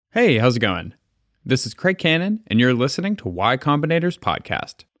Hey, how's it going? This is Craig Cannon, and you're listening to Y Combinator's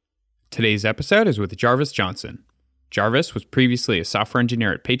podcast. Today's episode is with Jarvis Johnson. Jarvis was previously a software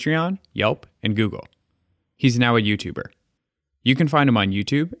engineer at Patreon, Yelp, and Google. He's now a YouTuber. You can find him on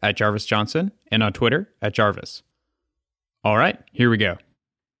YouTube at Jarvis Johnson and on Twitter at Jarvis. All right, here we go.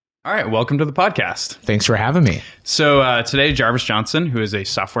 All right, welcome to the podcast. Thanks for having me. So today, Jarvis Johnson, who is a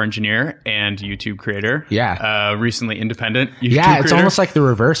software engineer and YouTube creator. Recently independent YouTube it's creator. almost like the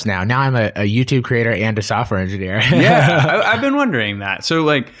reverse now. Now I'm a YouTube creator and a software engineer. I've been wondering that. So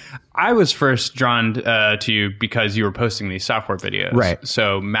I was first drawn to you because you were posting these software videos. Right.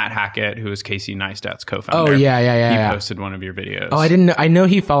 So Matt Hackett, who is Casey Neistat's co-founder. He He posted one of your videos. Oh, I didn't know. I know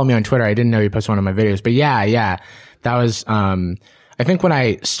he followed me on Twitter. I didn't know he posted one of my videos. But that was, I think when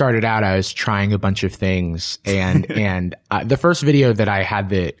I started out, I was trying a bunch of things, and the first video that I had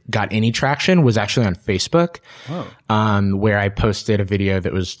that got any traction was actually on Facebook, where I posted a video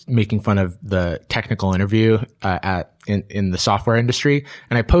that was making fun of the technical interview in the software industry,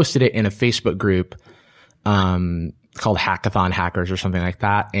 and I posted it in a Facebook group called Hackathon Hackers or something like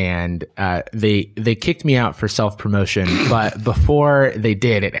that, and they kicked me out for self-promotion, but before they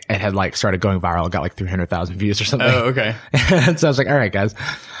did, it had started going viral. It got 300,000 views or something. Oh, okay. And so I was like, all right, guys.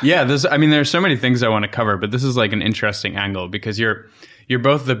 Yeah, there's so many things I want to cover, but this is an interesting angle because you're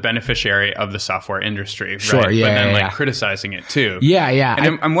both the beneficiary of the software industry, right? Sure, yeah. But then criticizing it too. Yeah.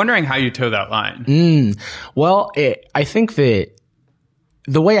 And I'm wondering how you toe that line. Well, I think that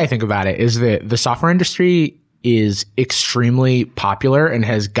the way I think about it is that the software industry is extremely popular and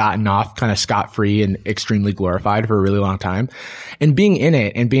has gotten off kind of scot-free and extremely glorified for a really long time. And being in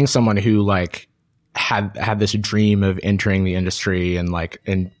it and being someone who had this dream of entering the industry and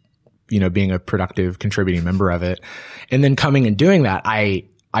being a productive contributing member of it, and then coming and doing that,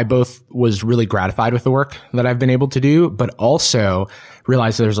 I both was really gratified with the work that I've been able to do, but also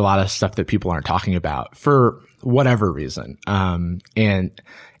realized there's a lot of stuff that people aren't talking about for whatever reason.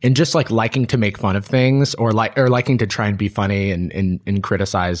 And just liking to make fun of things or liking to try and be funny and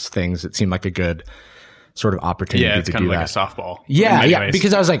criticize things, it seemed like a good sort of opportunity to do that. Yeah, it's kind of like a softball. Yeah,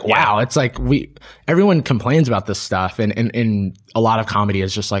 because I was like, wow, it's everyone complains about this stuff, and a lot of comedy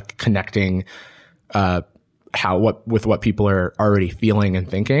is just connecting with what people are already feeling and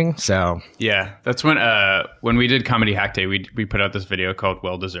thinking. So yeah, that's when we did Comedy Hack Day, we put out this video called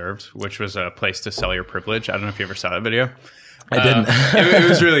Well Deserved, which was a place to sell your privilege. I don't know if you ever saw that video. I didn't. It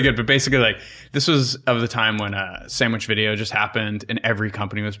was really good, but basically this was of the time when Sandwich Video just happened and every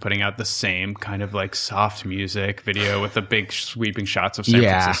company was putting out the same kind of soft music video with the big sweeping shots of San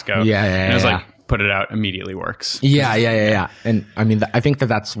Francisco. Yeah. And it was put it out, immediately works. Yeah. And I mean, I think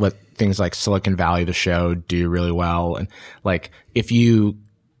that's what things like Silicon Valley, the show, do really well. And I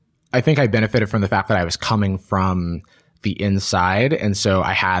think I benefited from the fact that I was coming from the inside. And so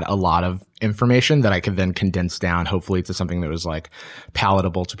I had a lot of information that I could then condense down, hopefully to something that was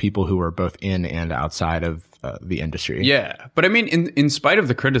palatable to people who were both in and outside of the industry. Yeah. But I mean, in spite of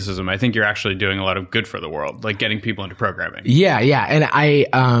the criticism, I think you're actually doing a lot of good for the world, getting people into programming. Yeah.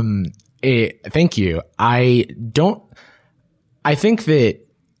 And thank you. I think that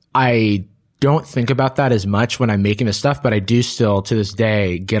I don't think about that as much when I'm making this stuff, but I do still to this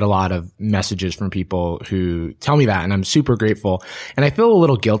day get a lot of messages from people who tell me that, and I'm super grateful. And I feel a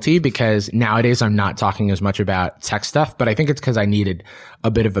little guilty because nowadays I'm not talking as much about tech stuff, but I think it's because I needed a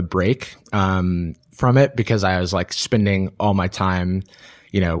bit of a break from it, because I was spending all my time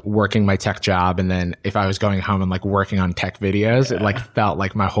working my tech job, and then if I was going home and working on tech videos, it felt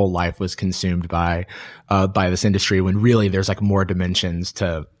like my whole life was consumed by this industry, when really there's more dimensions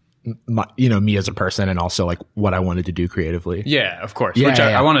to me as a person, and also what I wanted to do creatively. Yeah, of course.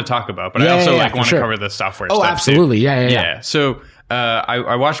 I want to talk about, but I also want to cover the software stuff. Oh, absolutely. Too. Yeah. So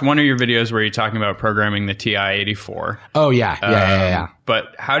I watched one of your videos where you're talking about programming the TI-84. Oh yeah.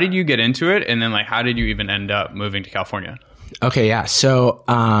 But how did you get into it, and then how did you even end up moving to California? Okay, yeah. So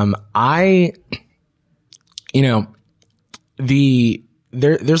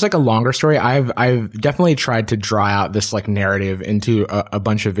there's a longer story. I've definitely tried to draw out this narrative into a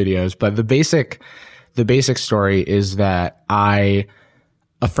bunch of videos, but the basic story is that a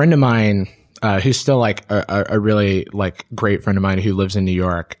friend of mine who's still a really great friend of mine who lives in New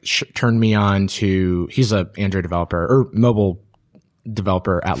York turned me on to, he's a Android developer or mobile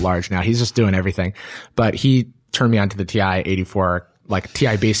developer at large now. He's just doing everything, but he turned me on to the TI-84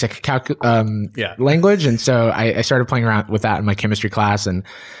 TI basic language. And so I started playing around with that in my chemistry class, and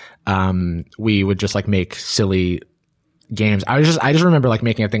we would just make silly games. I just remember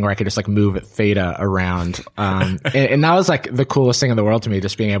making a thing where I could just move theta around. And that was the coolest thing in the world to me,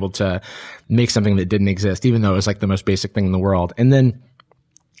 just being able to make something that didn't exist, even though it was the most basic thing in the world. And then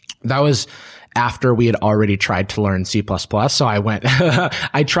That was after we had already tried to learn C++. So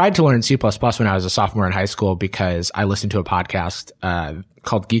I tried to learn C++ when I was a sophomore in high school because I listened to a podcast,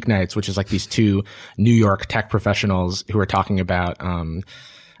 called Geek Nights, which is like these two New York tech professionals who were talking about,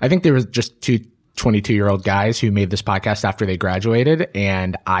 I think they were just two 22-year-old guys who made this podcast after they graduated.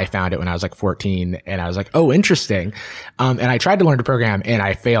 And I found it when I was like 14 and I was like, oh, interesting. And I tried to learn to program and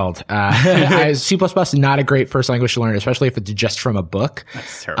I failed. C++ is not a great first language to learn, especially if it's just from a book.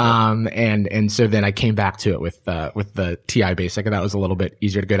 That's terrible. And so then I came back to it with the TI Basic, and that was a little bit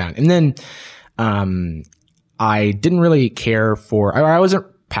easier to go down. And then, I didn't really care for, I wasn't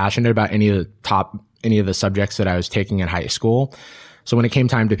passionate about any of the subjects that I was taking in high school. So when it came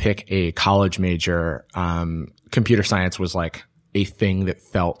time to pick a college major, computer science was like a thing that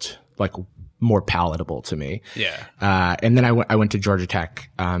felt like more palatable to me. Yeah. And then I went to Georgia Tech,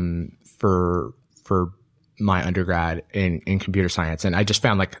 for my undergrad in computer science. And I just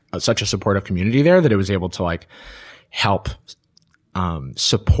found like such a supportive community there that it was able to like help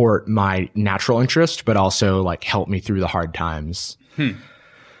support my natural interest, but also like help me through the hard times. Because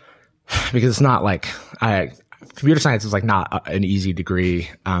it's not like computer science is like not an easy degree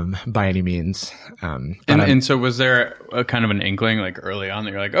by any means. And so was there a kind of an inkling like early on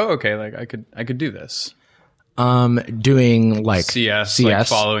that you're like, oh, okay, like I could do this? Doing like CS, like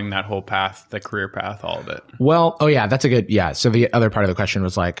following that whole path, the career path, all of it. Well, oh yeah, that's a good, yeah. So the other part of the question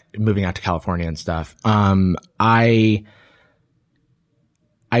was like moving out to California and stuff.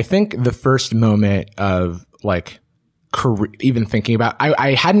 I think the first moment of like career, even thinking about,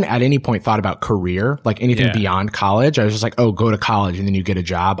 I hadn't at any point thought about career, like anything beyond college. I was just like, oh, go to college and then you get a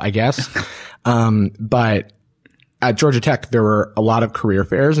job, I guess. But at Georgia Tech, there were a lot of career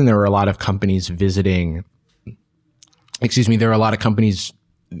fairs and there were a lot of companies visiting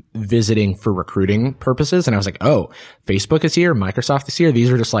for recruiting purposes. And I was like, oh, Facebook is here, Microsoft is here.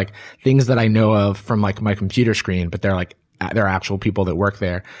 These are just like things that I know of from like my computer screen, but they're actual people that work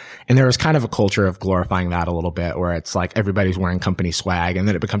there. And there was kind of a culture of glorifying that a little bit where it's like everybody's wearing company swag and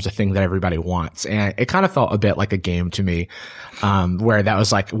then it becomes a thing that everybody wants. And it kind of felt a bit like a game to me, where that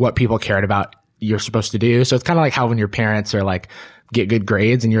was like what people cared about you're supposed to do. So it's kind of like how when your parents are like, get good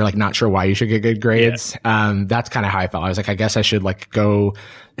grades and you're like not sure why you should get good grades. Yeah. That's kind of how I felt. I was like, I guess I should like go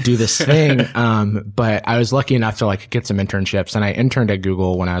do this thing. But I was lucky enough to like get some internships, and I interned at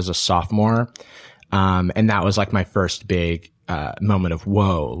Google when I was a sophomore. And that was like my first big, moment of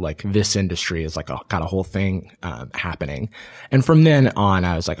whoa, like this industry is like got a whole thing, happening. And from then on,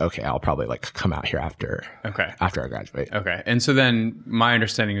 I was like, okay, I'll probably like come out here after I graduate. Okay. And so then my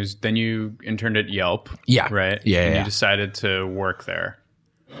understanding is then you interned at Yelp. Yeah. Right. Yeah. And you decided to work there.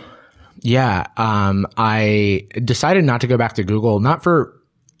 Yeah. I decided not to go back to Google, not for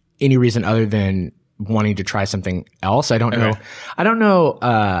any reason other than wanting to try something else. I don't know.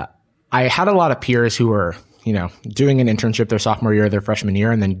 I had a lot of peers who were, doing an internship their sophomore year, their freshman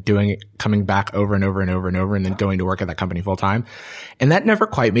year, and then coming back over and over and over and over, and then going to work at that company full time. And that never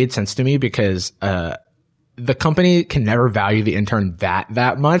quite made sense to me because, the company can never value the intern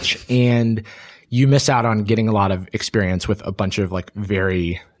that much. And you miss out on getting a lot of experience with a bunch of like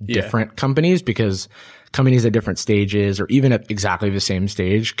very different companies, because companies at different stages or even at exactly the same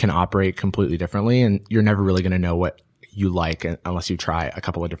stage can operate completely differently. And you're never really going to know what you like unless you try a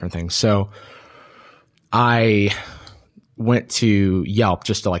couple of different things. So I went to Yelp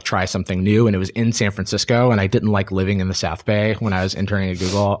just to like try something new, and it was in San Francisco, and I didn't like living in the South Bay when I was interning at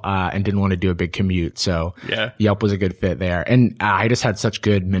Google, and didn't want to do a big commute. So Yelp was a good fit there. And I just had such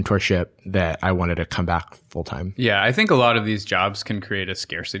good mentorship that I wanted to come back full time. Yeah. I think a lot of these jobs can create a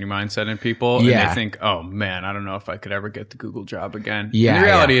scarcity mindset in people. And they think, oh man, I don't know if I could ever get the Google job again. Yeah. And the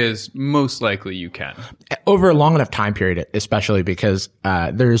reality is most likely you can. Over a long enough time period, especially because,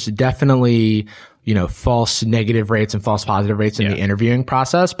 there's definitely, false negative rates and false positive rates in the interviewing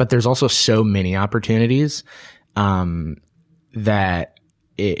process, but there's also so many opportunities, that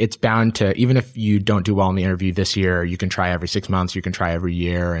it's bound to, even if you don't do well in the interview this year, you can try every 6 months, you can try every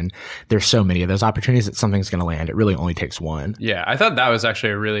year. And there's so many of those opportunities that something's going to land. It really only takes one. Yeah. I thought that was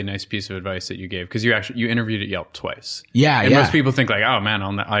actually a really nice piece of advice that you gave, because you interviewed at Yelp twice. Yeah. And most people think like, oh man,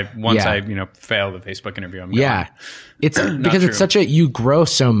 once I fail the Facebook interview, I'm gone. It's because it's such you grow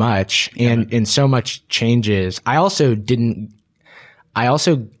so much and so much changes. I also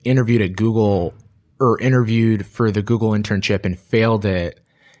interviewed at Google, or interviewed for the Google internship and failed it.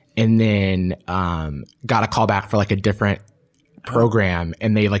 And then, got a call back for like a different program,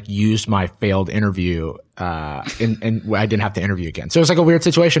 and they like used my failed interview, and I didn't have to interview again. So it was like a weird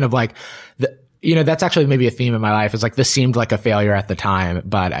situation of like, that's actually maybe a theme in my life. It's like, this seemed like a failure at the time,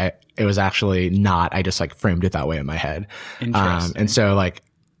 but it was actually not. I just like framed it that way in my head. Interesting. And so like,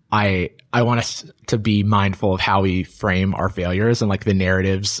 I want us to be mindful of how we frame our failures and like the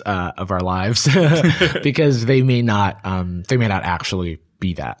narratives of our lives because they may not actually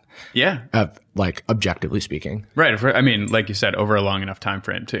be that. Yeah. Like objectively speaking. Right. I mean, like you said, over a long enough time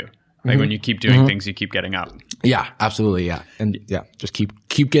frame too. Like when you keep doing things, you keep getting up. Yeah, absolutely. Yeah. And yeah, just keep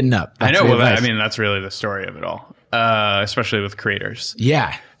getting up. That's I know. Well, that's really the story of it all, especially with creators.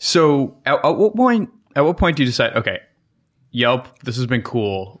 Yeah. So at what point do you decide, okay, Yelp, this has been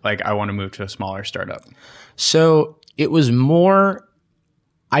cool. Like I want to move to a smaller startup. So it was more,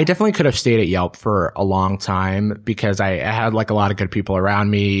 I definitely could have stayed at Yelp for a long time because I had like a lot of good people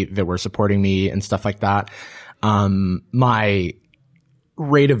around me that were supporting me and stuff like that. My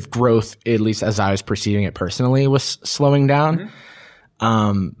rate of growth, at least as I was perceiving it personally, was slowing down.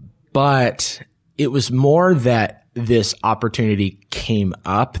 But it was more that this opportunity came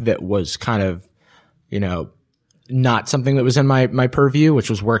up that was kind of, not something that was in my purview, which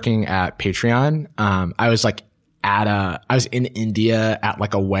was working at Patreon. I was like I was in India at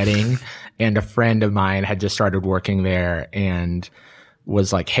like a wedding and a friend of mine had just started working there and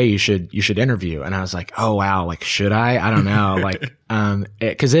was like, hey, you should interview. And I was like, oh wow, like, should I? I don't know. Like,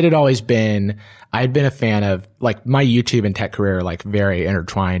 cause it had always been, I had been a fan of like my YouTube and tech career, like very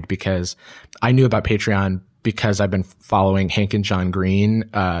intertwined because I knew about Patreon because I've been following Hank and John Green,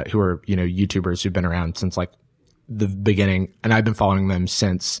 who are, YouTubers who've been around since like the beginning. And I've been following them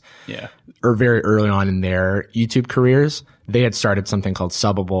since, or very early on in their YouTube careers. They had started something called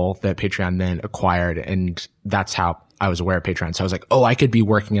Subbable that Patreon then acquired. And that's how I was aware of Patreon. So I was like, oh, I could be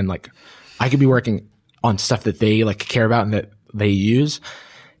working on stuff that they like care about and that they use.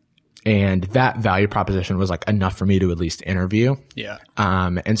 And that value proposition was like enough for me to at least interview. Yeah.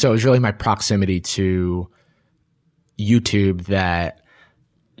 And so it was really my proximity to YouTube that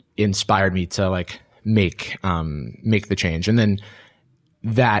inspired me to like make the change. And then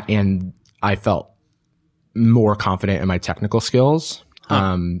that, and I felt more confident in my technical skills.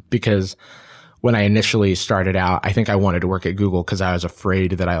 Because when I initially started out, I think I wanted to work at Google because I was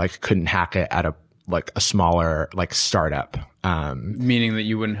afraid that I like couldn't hack it at a smaller like startup. Meaning that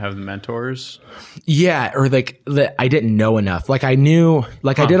you wouldn't have the mentors? Yeah, or like that I didn't know enough. Like I knew,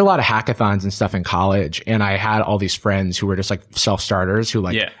 like I did a lot of hackathons and stuff in college, and I had all these friends who were just like self-starters who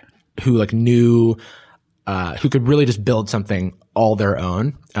knew, who could really just build something all their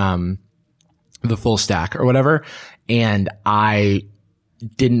own, the full stack or whatever. And I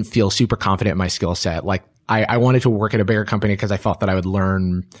didn't feel super confident in my skill set. Like I wanted to work at a bigger company because I felt that I would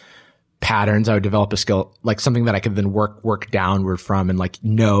learn patterns. I would develop a skill, like something that I could then work downward from and like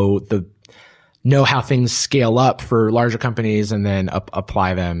know how things scale up for larger companies and then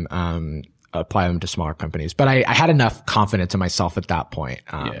apply them to smaller companies. But I had enough confidence in myself at that point.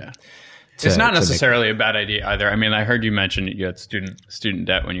 It's not necessarily a bad idea either. I mean, I heard you mention you had student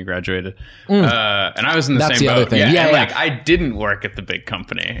debt when you graduated, and I was in the same boat. Like I didn't work at the big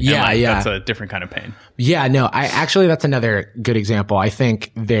company. That's a different kind of pain. Yeah, no, that's another good example. I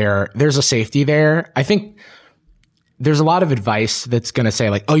think there's a safety there. I think there's a lot of advice that's going to say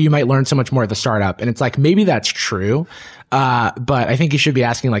like, oh, you might learn so much more at the startup, and it's like maybe that's true. But I think you should be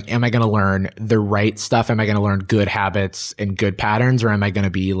asking like, am I going to learn the right stuff? Am I going to learn good habits and good patterns, or am I going to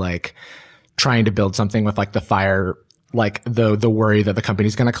be like trying to build something with like the fire, like the worry that the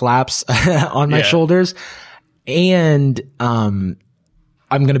company's going to collapse on my shoulders. And, I'm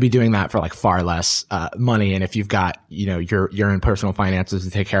going to be doing that for like far less, money. And if you've got, your own personal finances to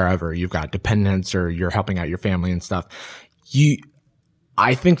take care of, or you've got dependents, or you're helping out your family and stuff,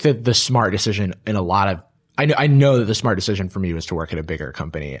 I think that the smart decision in a lot of, I know that the smart decision for me was to work at a bigger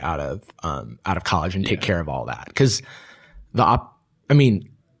company out of college and take care of all that. Cause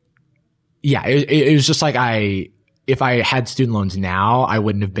it was just like if I had student loans now, I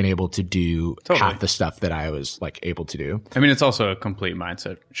wouldn't have been able to do half the stuff that I was like able to do. I mean, it's also a complete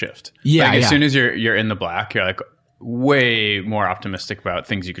mindset shift. Yeah. Like as soon as you're in the black, you're like way more optimistic about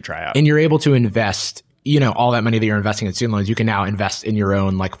things you could try out. And you're able to invest, all that money that you're investing in student loans, you can now invest in your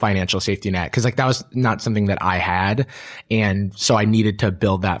own like financial safety net. Cause like that was not something that I had. And so I needed to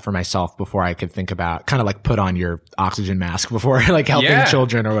build that for myself before I could think about kind of like put on your oxygen mask before like helping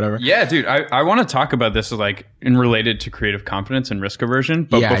children or whatever. Yeah, dude. I want to talk about this like in related to creative confidence and risk aversion.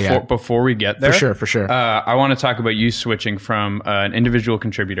 But before we get there, for sure. I want to talk about you switching from an individual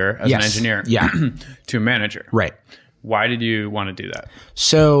contributor as an engineer to a manager. Right. Why did you want to do that?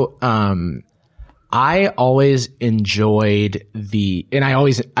 So, I always enjoyed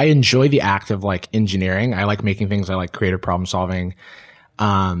I enjoy the act of like engineering. I like making things. I like creative problem solving.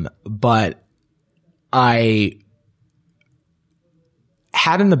 But I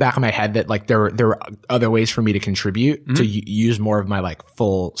had in the back of my head that like there were other ways for me to contribute to use more of my like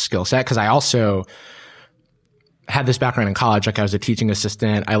full skill set. Cause I also had this background in college. Like I was a teaching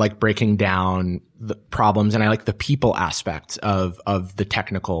assistant. I like breaking down the problems and I like the people aspect of the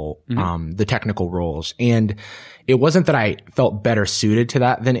technical roles. And it wasn't that I felt better suited to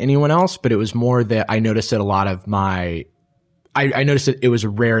that than anyone else, but it was more that I noticed that a lot of I noticed that it was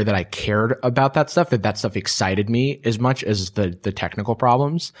rare that I cared about that stuff, that stuff excited me as much as the technical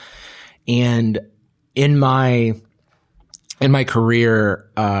problems. And in my career,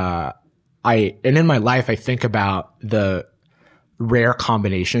 and in my life, I think about the rare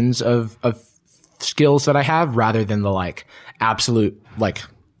combinations of skills that I have rather than the like absolute like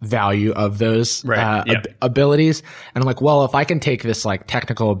value of those abilities. And I'm like, well, if I can take this like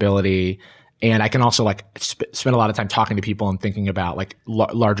technical ability and I can also like spend a lot of time talking to people and thinking about like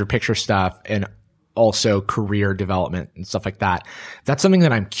larger picture stuff and also career development and stuff like that. That's something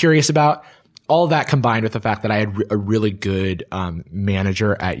that I'm curious about. All that combined with the fact that I had a really good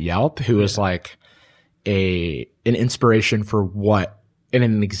manager at Yelp who was like an inspiration for what and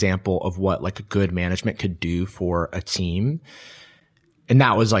an example of what like a good management could do for a team. And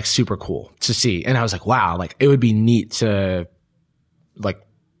that was like super cool to see. And I was like, wow, like it would be neat to like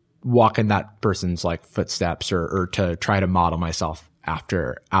walk in that person's like footsteps or to try to model myself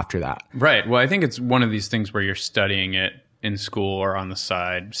after that. Right. Well, I think it's one of these things where you're studying it in school or on the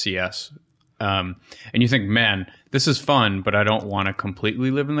side, CS. And you think, man, this is fun, but I don't want to completely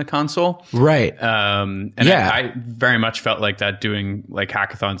live in the console. Right. And I very much felt like that doing like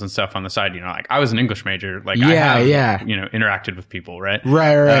hackathons and stuff on the side, you know, like I was an English major, like I have, you know, interacted with people, right?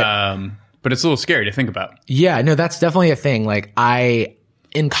 Right. But it's a little scary to think about. Yeah, no, that's definitely a thing. Like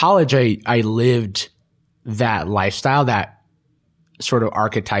in college, I lived that lifestyle, that sort of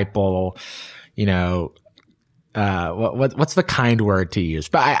archetypal, you know, what's the kind word to use?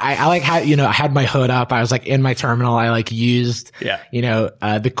 But I like how, you know, I had my hood up. I was like in my terminal. I like used, you know,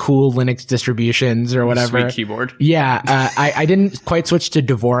 the cool Linux distributions or whatever. Sweet keyboard. Yeah. I didn't quite switch to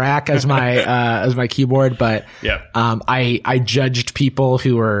Dvorak as my keyboard, but, I judged people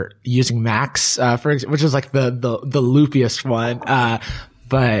who were using Macs, which is like the loopiest one.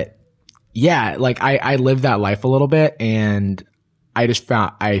 But yeah, like I lived that life a little bit and I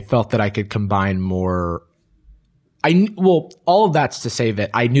felt that I could combine more. All of that's to say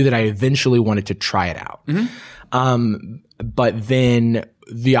that I knew that I eventually wanted to try it out. But then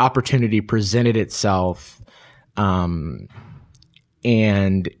the opportunity presented itself. And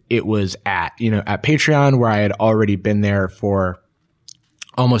it was at Patreon where I had already been there for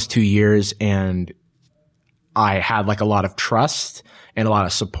almost 2 years and I had like a lot of trust and a lot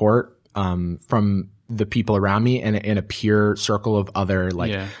of support, from the people around me and in a peer circle of other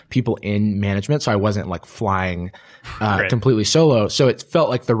people in management. So I wasn't like flying completely solo. So it felt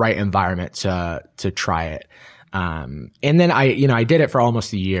like the right environment to try it. And then I did it for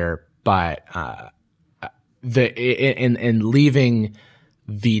almost a year, but in leaving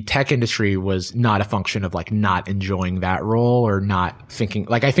the tech industry was not a function of like not enjoying that role or not thinking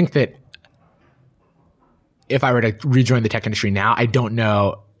like, I think that if I were to rejoin the tech industry now, I don't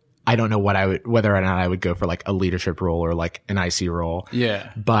know whether or not I would go for like a leadership role or like an IC role. Yeah.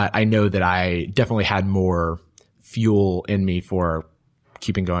 But I know that I definitely had more fuel in me for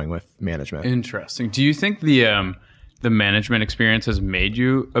keeping going with management. Interesting. Do you think the management experience has made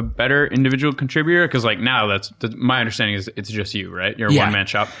you a better individual contributor? Because like now that's my understanding is it's just you, right? You're a one-man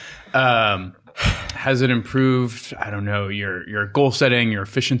shop. Has it improved, I don't know, your goal setting, your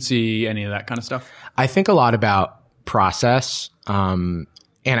efficiency, any of that kind of stuff? I think a lot about process.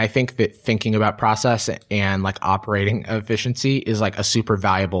 And I think that thinking about process and like operating efficiency is like a super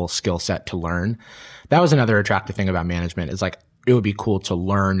valuable skill set to learn. That was another attractive thing about management is like, it would be cool to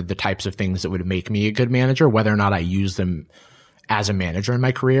learn the types of things that would make me a good manager, whether or not I use them as a manager in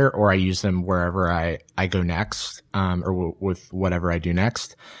my career or I use them wherever I go next, or with whatever I do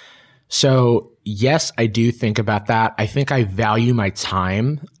next. So yes, I do think about that. I think I value my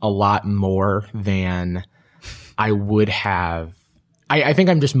time a lot more than I would have. I think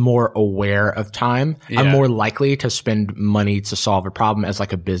I'm just more aware of time. Yeah. I'm more likely to spend money to solve a problem as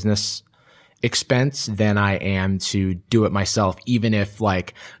like a business expense than I am to do it myself, even if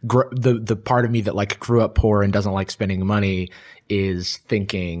like the part of me that like grew up poor and doesn't like spending money is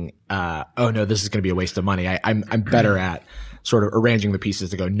thinking, oh no, this is going to be a waste of money. I'm better at sort of arranging the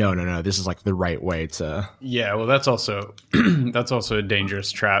pieces to go, no, this is like the right way to. Yeah. Well, that's also, that's also a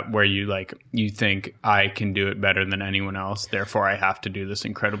dangerous trap where you think I can do it better than anyone else. Therefore I have to do this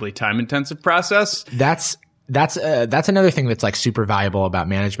incredibly time intensive process. That's another thing that's like super valuable about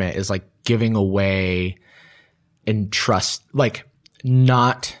management is like giving away and trust. Like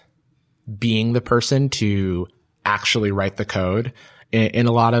not being the person to actually write the code in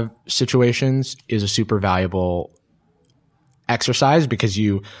a lot of situations is a super valuable exercise, because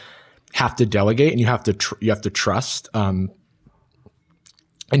you have to delegate and you have to trust, and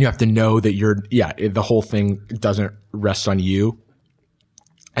you have to know that the whole thing doesn't rest on you.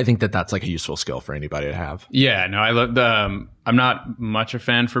 I think that that's like a useful skill for anybody to have. Yeah, no, I love I'm not much a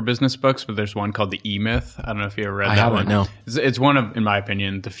fan for business books, but there's one called The E-Myth. I don't know if you ever read that one. No. It's one of, in my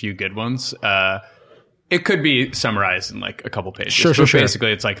opinion, the few good ones. It could be summarized in like a couple pages. Sure.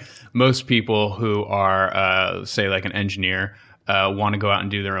 Basically, it's like most people who are, say, like an engineer, want to go out and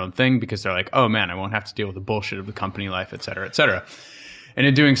do their own thing because they're like, oh man, I won't have to deal with the bullshit of the company life, et cetera, et cetera. And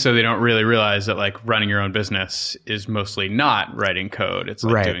in doing so, they don't really realize that like running your own business is mostly not writing code. It's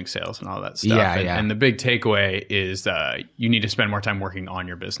like doing sales and all that stuff. And the big takeaway is you need to spend more time working on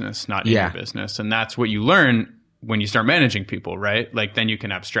your business, not in your business. And that's what you learn when you start managing people, right? Like then you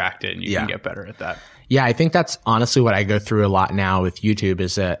can abstract it and you can get better at that. Yeah, I think that's honestly what I go through a lot now with YouTube,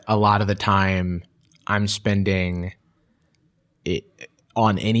 is that a lot of the time I'm spending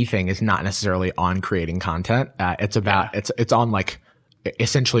on anything is not necessarily on creating content. It's about it's on like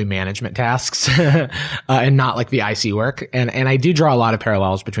essentially management tasks and not like the IC work. And I do draw a lot of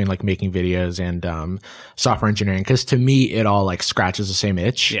parallels between like making videos and software engineering, because to me it all like scratches the same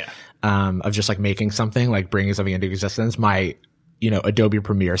itch of just like making something, like bringing something into existence. My Adobe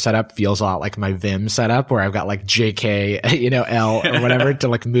Premiere setup feels a lot like my Vim setup, where I've got like JK, L or whatever to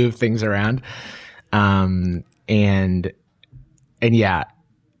like move things around. I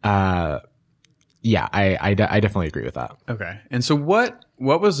definitely agree with that. Okay. And so what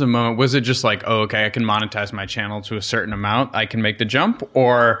was the moment? Was it just like, oh, okay, I can monetize my channel to a certain amount, I can make the jump?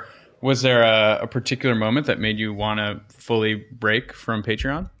 Or was there a particular moment that made you want to fully break from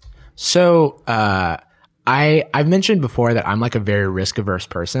Patreon? So I've mentioned before that I'm like a very risk averse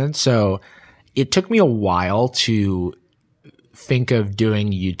person. So it took me a while to think of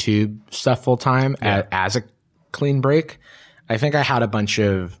doing YouTube stuff full time as a clean break. I think I had a bunch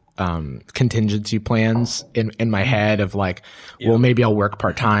of contingency plans in my head of like, well, maybe I'll work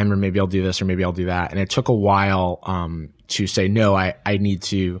part time, or maybe I'll do this, or maybe I'll do that. And it took a while to say, no, I need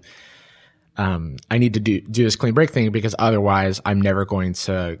to do this clean break thing, because otherwise I'm never going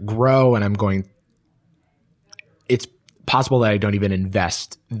to grow, and it's possible that I don't even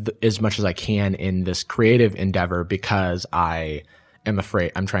invest as much as I can in this creative endeavor, because I am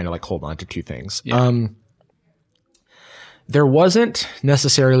afraid I'm trying to like hold on to two things. Yeah. There wasn't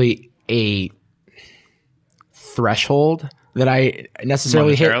necessarily a threshold that I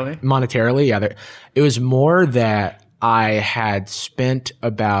necessarily hit monetarily. Yeah. It was more that I had spent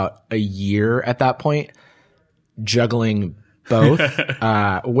about a year at that point juggling both,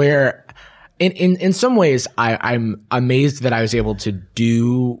 where in some ways I'm amazed that I was able to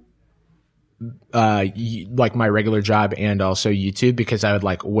do like my regular job and also YouTube, because I would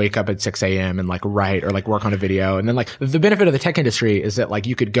like wake up at 6 a.m. and like write or like work on a video. And then like the benefit of the tech industry is that like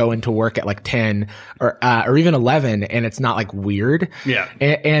you could go into work at like 10 or even 11 and it's not like weird. Yeah.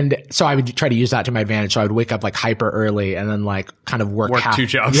 And so I would try to use that to my advantage. So I would wake up like hyper early and then like kind of work two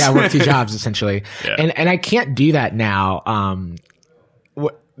jobs. Yeah. Work two jobs essentially. Yeah. And I can't do that now.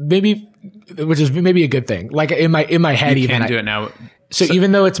 Maybe, which is maybe a good thing. Like in my head, you even can do it now. So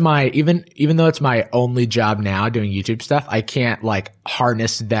even though it's my only job now doing YouTube stuff, I can't like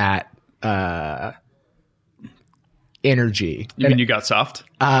harness that energy. You mean you got soft?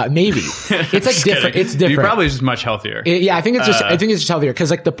 Maybe it's like different. Kidding. It's different. You're probably just much healthier. Yeah, I think it's just healthier, because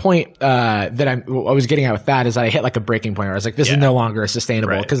like the point that I was getting at with that is that I hit like a breaking point where I was like, this is no longer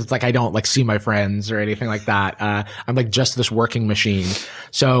sustainable, because it's like I don't like see my friends or anything like that. I'm like just this working machine.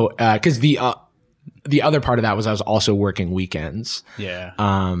 So because the other part of that was I was also working weekends. Yeah.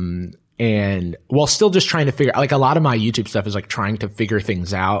 And while still just trying to figure, like a lot of my YouTube stuff is like trying to figure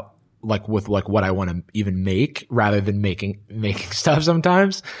things out, like with like what I want to even make, rather than making stuff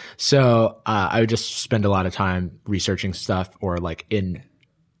sometimes. So I would just spend a lot of time researching stuff, or like in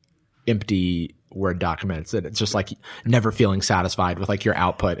empty Word documents, that it's just like never feeling satisfied with like your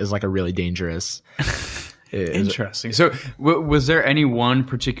output is like a really dangerous. Interesting. So was there any one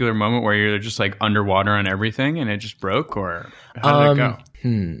particular moment where you're just like underwater on everything and it just broke, or how did it go?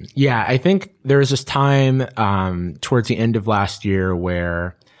 Yeah, I think there was this time towards the end of last year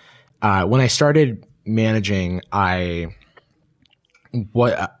where when I started managing, I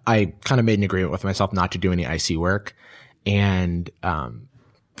kind of made an agreement with myself not to do any IC work, and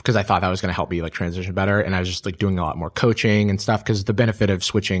because I thought that was going to help me like transition better, and I was just like doing a lot more coaching and stuff, because the benefit of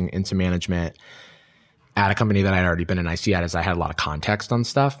switching into management at a company that I'd already been an IC at is I had a lot of context on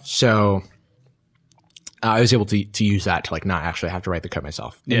stuff. So I was able to use that to like not actually have to write the code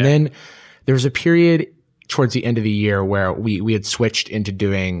myself. Yeah. And then there was a period towards the end of the year where we had switched into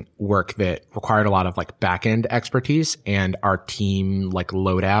doing work that required a lot of like back-end expertise, and our team like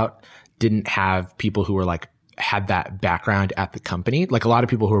loadout didn't have people who were like had that background at the company. Like a lot of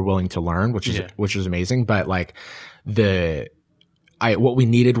people who were willing to learn, which is amazing. But like what we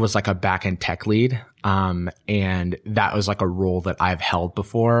needed was like a back-end tech lead. And that was like a role that I've held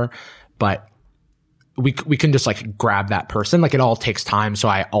before, but we can just like grab that person. Like it all takes time. So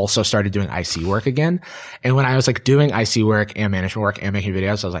I also started doing IC work again. And when I was like doing IC work and management work and making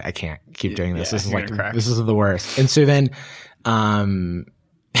videos, I was like, I can't keep doing this. This is like, this is the worst. And so then,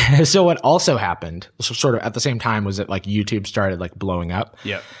 so what also happened sort of at the same time was that like YouTube started like blowing up.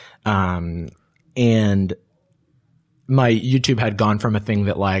 Yep. And my YouTube had gone from a thing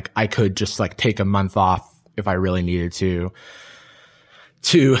that like I could just like take a month off if I really needed to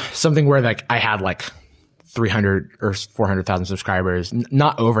something where like I had like 300 or 400,000 subscribers,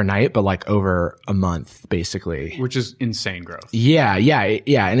 not overnight, but like over a month, basically. Which is insane growth. Yeah.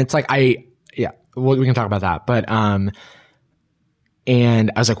 And it's like, well, we can talk about that. But,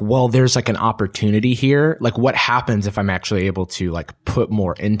 and I was like, well, there's like an opportunity here. Like what happens if I'm actually able to like put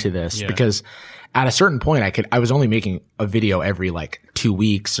more into this? Yeah. Because at a certain point I was only making a video every like 2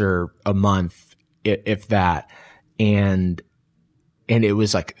 weeks or a month, if that. And it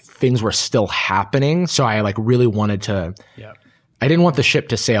was like things were still happening. So I like really wanted to, I didn't want the ship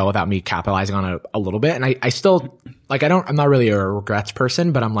to sail without me capitalizing on it a little bit. And I still like, I'm not really a regrets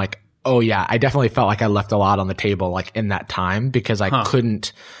person, but I'm like, oh yeah, I definitely felt like I left a lot on the table like in that time because I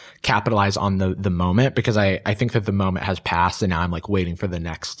couldn't capitalize on the moment, because I think that the moment has passed and now I'm like waiting for the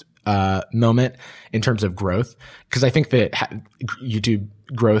next moment in terms of growth. Cause I think that YouTube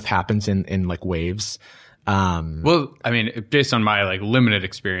growth happens in like waves. Well, I mean, based on my like limited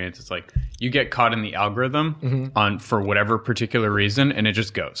experience, it's like you get caught in the algorithm for whatever particular reason, and it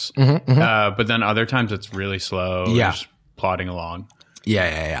just goes. But then other times it's really slow, just plodding along.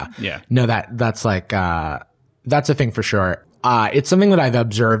 Yeah. No, that's like that's a thing for sure. It's something that I've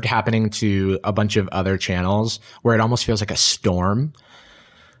observed happening to a bunch of other channels where it almost feels like a storm.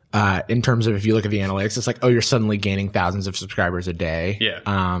 In terms of if you look at the analytics, it's like, oh, you're suddenly gaining thousands of subscribers a day.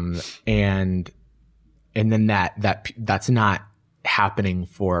 And then that's not happening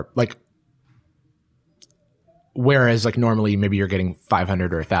for like, whereas like normally maybe you're getting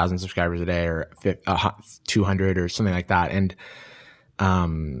 500 or 1,000 subscribers a day or 200 or something like that. And,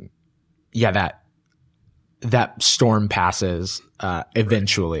 that storm passes,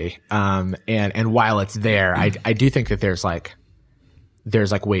 eventually. And while it's there, I do think that there's like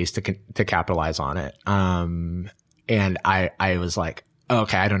ways to capitalize on it. And I was like,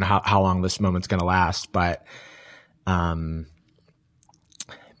 okay, I don't know how long this moment's going to last, but,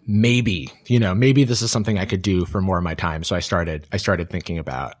 maybe this is something I could do for more of my time. So I started thinking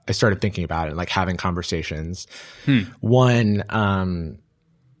about it, like having conversations. One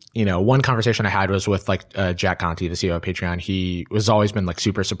conversation I had was with like, Jack Conte, the CEO of Patreon. He was always been like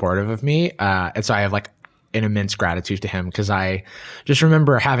super supportive of me. And so I have like an immense gratitude to him, because I just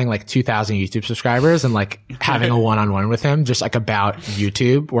remember having like 2,000 YouTube subscribers and like having a one-on-one with him just like about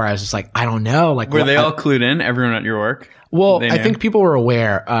YouTube, where I was just like, I don't know. Like, were they all clued in? Everyone at your work? Well, I think people were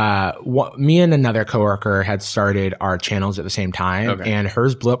aware. Me and another coworker had started our channels at the same time, and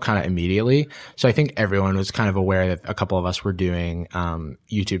hers blew up kind of immediately. So I think everyone was kind of aware that a couple of us were doing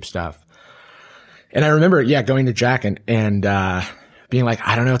YouTube stuff. And I remember, going to Jack and being like,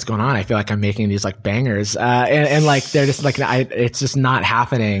 I don't know what's going on. I feel like I'm making these like bangers, and like they're just like, it's just not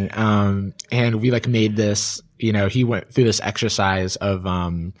happening. And we like made this. He went through this exercise of,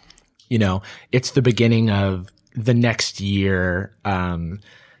 it's the beginning of the next year, and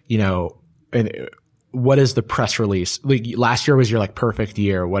what is the press release? Like last year was your like perfect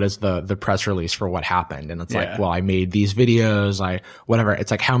year. What is the press release for what happened? And it's like, well, I made these videos, whatever. It's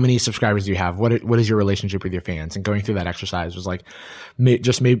like, how many subscribers do you have? What is your relationship with your fans? And going through that exercise was like,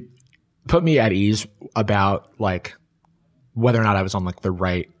 put me at ease about like whether or not I was on like the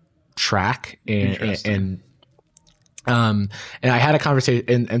right track. And I had a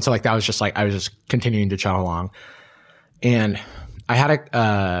conversation, and so like that was just like I was just continuing to chug along, and I had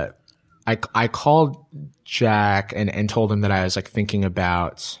I called Jack and told him that I was like thinking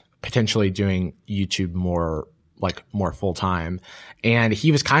about potentially doing YouTube more full time, and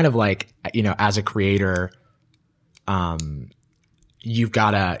he was kind of like, as a creator, you've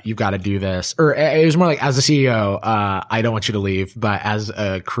gotta do this. Or it was more like, as a CEO, I don't want you to leave, but as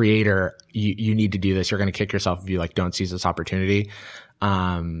a creator, you need to do this. You're going to kick yourself if you like don't seize this opportunity.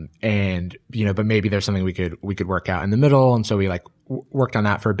 And, but maybe there's something we could work out in the middle. And so we like worked on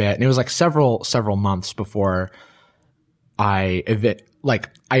that for a bit, and it was like several months before I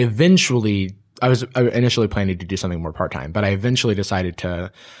initially planning to do something more part-time, but I eventually decided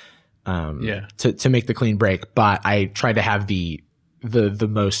to make the clean break. But I tried to have the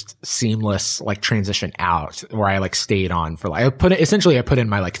most seamless like transition out, where I like stayed on for like, I put in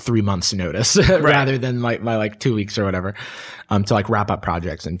my like 3 months notice rather than my like 2 weeks or whatever, to like wrap up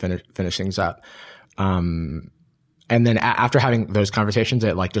projects and finish things up. And then after having those conversations,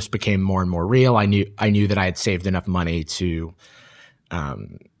 it like just became more and more real. I knew that I had saved enough money to,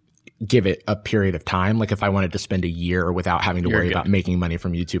 give it a period of time. Like if I wanted to spend a year without having to worry about making money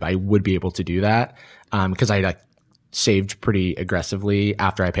from YouTube, I would be able to do that. Cause I like saved pretty aggressively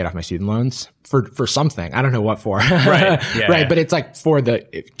after I paid off my student loans for something. I don't know what for. Right. Yeah, right. Yeah. But it's like for the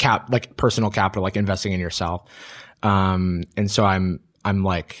like personal capital, like investing in yourself. And so I'm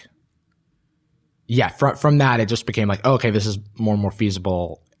like, yeah, from that, it just became like, oh, okay, this is more and more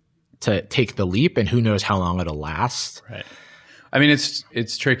feasible to take the leap, and who knows how long it'll last. Right. I mean,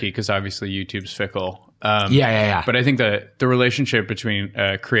 it's tricky because obviously YouTube's fickle. Yeah. But I think that the relationship between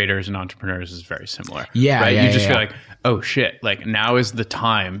creators and entrepreneurs is very similar. Yeah. Right. Yeah, you just yeah. feel like, oh shit, like now is the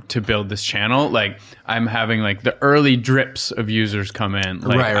time to build this channel. Like I'm having like the early drips of users come in.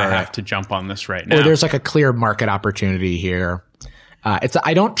 Like right. I have to jump on this right now. Or there's like a clear market opportunity here.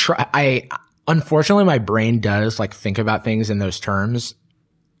 Unfortunately, my brain does like think about things in those terms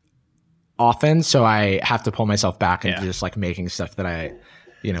often, so I have to pull myself back into just like making stuff that I,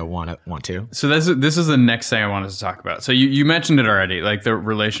 want to. So this is the next thing I wanted to talk about. So you mentioned it already, like the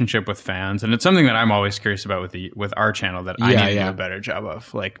relationship with fans, and it's something that I'm always curious about with our channel that I need to do a better job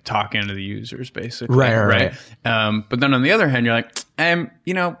of, like talking to the users, basically. Right. But then on the other hand, you're like, I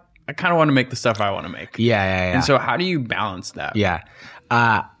kind of want to make the stuff I want to make. Yeah. And so how do you balance that? Yeah.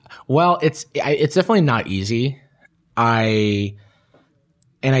 Well, it's definitely not easy. I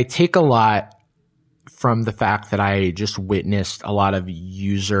take a lot from the fact that I just witnessed a lot of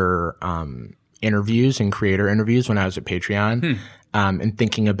user interviews and creator interviews when I was at Patreon, and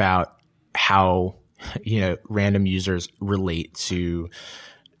thinking about how random users relate to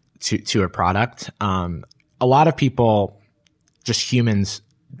a product. A lot of people, just humans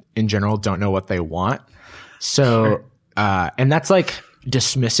in general, don't know what they want. So, and that's like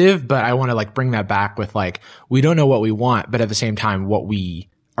dismissive, but I want to like bring that back with like, we don't know what we want, but at the same time, what we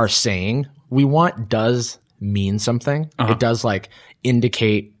are saying we want does mean something. It does like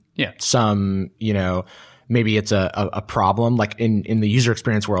indicate some, maybe it's a problem. Like in the user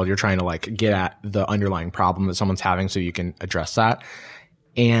experience world, you're trying to like get at the underlying problem that someone's having so you can address that.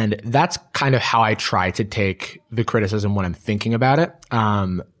 And that's kind of how I try to take the criticism when I'm thinking about it.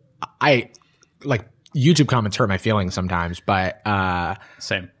 I like YouTube comments hurt my feelings sometimes, but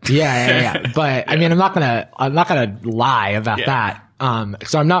same. Yeah. But I mean, I'm not gonna lie about that.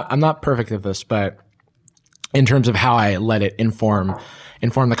 So I'm not perfect at this, but in terms of how I let it inform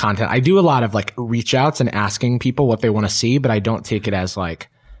the content, I do a lot of like reach outs and asking people what they want to see, but I don't take it as like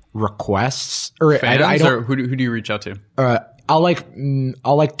requests or fans, I don't. Or who do you reach out to?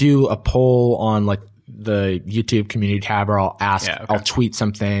 I'll do a poll on like the YouTube community tab, or I'll ask, I'll tweet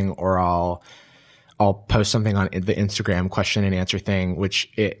something, or I'll post something on the Instagram question and answer thing,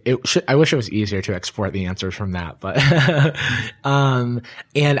 which I wish it was easier to export the answers from that, but, and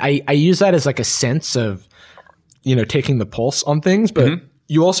I use that as like a sense of, taking the pulse on things, but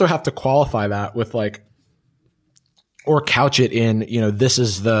you also have to qualify that with like, or couch it in, this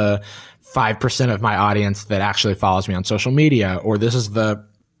is the 5% of my audience that actually follows me on social media, or this is the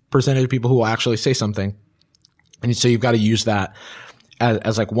percentage of people who will actually say something. And so you've got to use that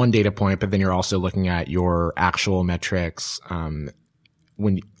as like one data point, but then you're also looking at your actual metrics, and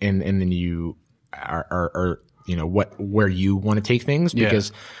then you are where you want to take things,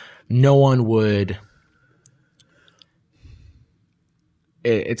 because no one would.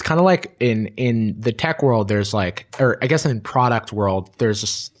 It's kind of like in the tech world, there's like, or I guess in product world, there's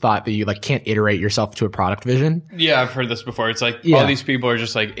this thought that you like can't iterate yourself to a product vision. Yeah, I've heard this before. It's like all these people are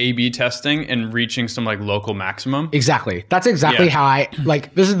just like A/B testing and reaching some like local maximum. Exactly. That's exactly how I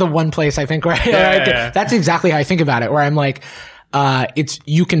like. This is the one place I think where that's exactly how I think about it. Where I'm like,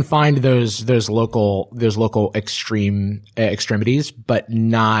 you can find those local extremities, but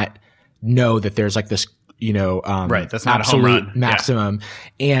not know that there's like this. Right. That's not absolute a home run. maximum.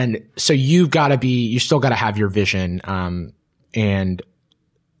 Yeah. And so you still got to have your vision. And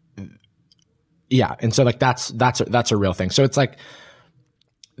so like that's a real thing. So it's like,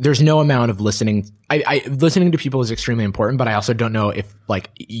 there's no amount of listening. Listening to people is extremely important, but I also don't know if like,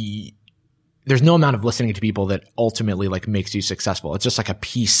 there's no amount of listening to people that ultimately like makes you successful. It's just like a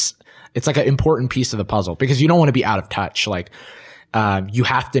piece. It's like an important piece of the puzzle, because you don't want to be out of touch. Like, you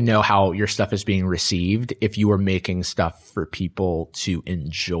have to know how your stuff is being received if you are making stuff for people to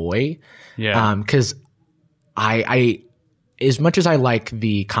enjoy. Yeah. Cause I, as much as I like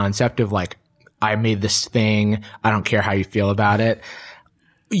the concept of like, I made this thing, I don't care how you feel about it.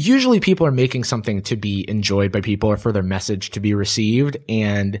 Usually people are making something to be enjoyed by people or for their message to be received.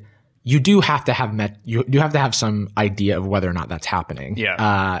 And you do have to have you have to have some idea of whether or not that's happening.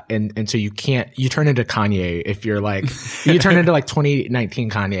 Yeah. And so you turn into Kanye if you're like, you turn into like 2019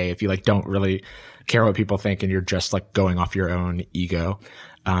 Kanye if you like don't really care what people think and you're just like going off your own ego.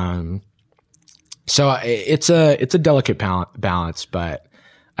 So it's a delicate balance, but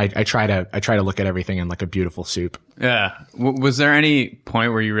I try to look at everything in like a beautiful soup. Yeah. Was there any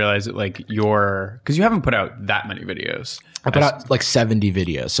point where you realized that like because you haven't put out that many videos? I put out like 70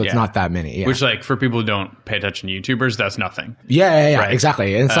 videos, so it's not that many. Yeah. Which like for people who don't pay attention to YouTubers, that's nothing. Yeah, right?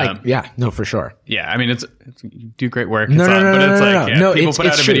 Exactly. And it's like, no, for sure. Yeah. I mean, you do great work. No, people put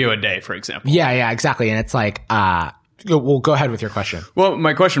out a video a day, for example. Yeah, exactly. And it's like, well, go ahead with your question. Well,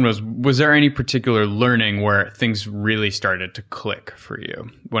 my question was there any particular learning where things really started to click for you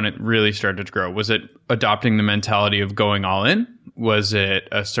when it really started to grow? Was it adopting the mentality of going all in? Was it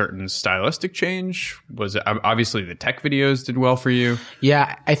a certain stylistic change? Was it obviously the tech videos did well for you?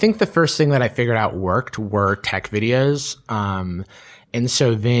 Yeah, I think the first thing that I figured out worked were tech videos. And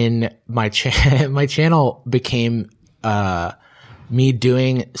so then my channel became, me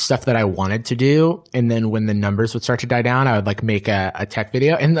doing stuff that I wanted to do. And then when the numbers would start to die down, I would like make a tech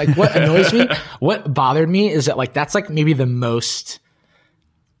video. And like what annoys me, what bothered me is that like, that's like maybe the most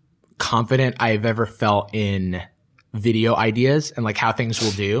confident I've ever felt in video ideas and like how things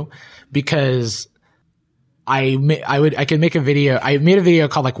will do, because I could make a video. I made a video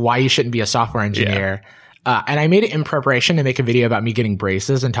called like why you shouldn't be a software engineer. Yeah. And I made it in preparation to make a video about me getting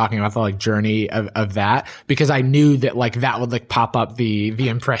braces and talking about the like journey of that, because I knew that like that would like pop up the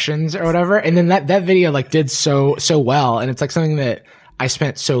impressions or whatever. And then that video like did so well. And it's like something that I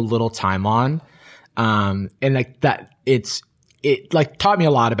spent so little time on. And like that it like taught me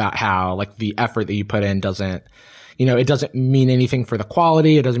a lot about how like the effort that you put in doesn't, it doesn't mean anything for the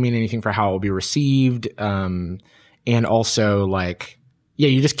quality. It doesn't mean anything for how it will be received. And also like, yeah,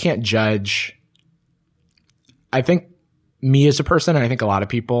 you just can't judge. I think me as a person, and I think a lot of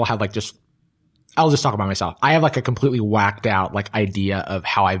people have like I'll just talk about myself. I have like a completely whacked out like idea of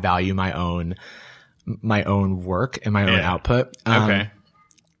how I value my own work and my own output. Okay.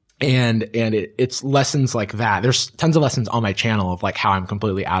 And it's lessons like that. There's tons of lessons on my channel of like how I'm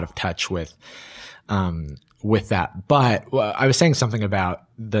completely out of touch with that. But I was saying something about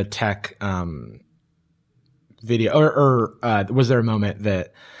the tech, video or was there a moment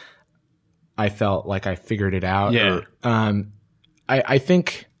that I felt like I figured it out? Yeah. I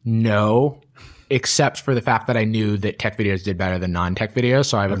think no, except for the fact that I knew that tech videos did better than non-tech videos.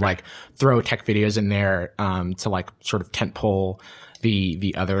 So I would like throw tech videos in there, to like sort of tentpole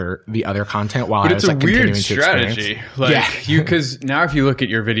the other content while I was like continuing to experience. But it's a weird strategy. Like because now if you look at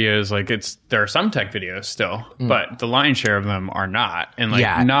your videos, like there are some tech videos still, but the lion's share of them are not. And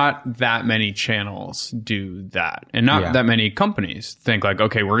like not that many channels do that. And not that many companies think like,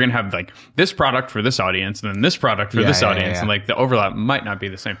 okay, we're going to have like this product for this audience and then this product for this audience. And like the overlap might not be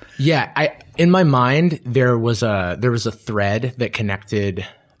the same. Yeah. In my mind, there was a thread that connected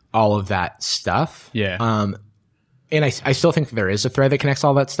all of that stuff. Yeah. And I still think there is a thread that connects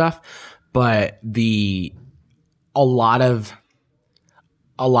all that stuff, but a lot of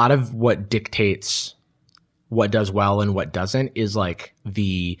what dictates what does well and what doesn't is like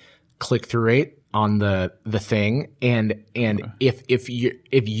the click-through rate on the thing. And if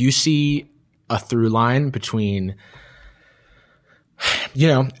you see a through line between,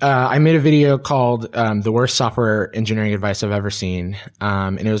 I made a video called, the worst software engineering advice I've ever seen.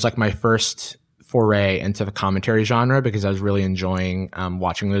 And it was like my first foray into the commentary genre because I was really enjoying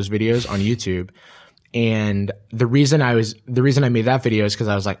watching those videos on YouTube. And the reason I made that video is because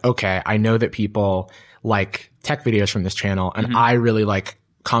I was like, okay, I know that people like tech videos from this channel and I really like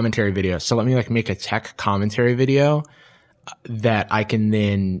commentary videos. So let me like make a tech commentary video that I can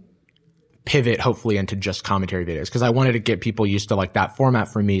then pivot hopefully into just commentary videos, because I wanted to get people used to like that format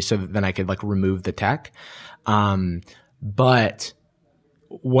for me so that then I could like remove the tech. But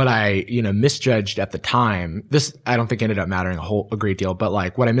what I, misjudged at the time, this I don't think ended up mattering a great deal, but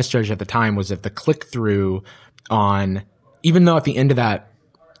like what I misjudged at the time was that the click through on, even though at the end of that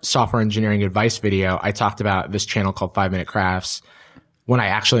software engineering advice video, I talked about this channel called 5 Minute Crafts. When I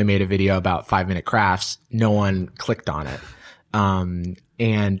actually made a video about 5 Minute Crafts, no one clicked on it.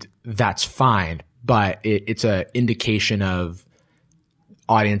 And that's fine, but it's a indication of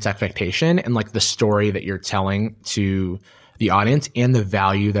audience expectation and like the story that you're telling to the audience and the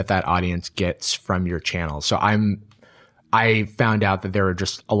value that audience gets from your channel. So I found out that there were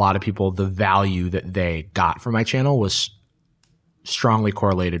just a lot of people, the value that they got from my channel was strongly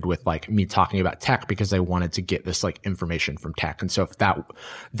correlated with like me talking about tech, because they wanted to get this like information from tech. And so if that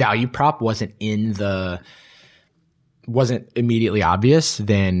value prop wasn't immediately obvious,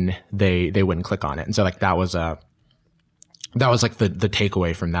 then they wouldn't click on it. And so like that was like the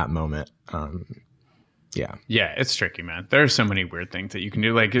takeaway from that moment. Yeah, it's tricky, man. There are so many weird things that you can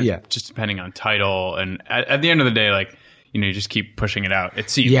do, like just depending on title, and at the end of the day, like, you know, you just keep pushing it out. It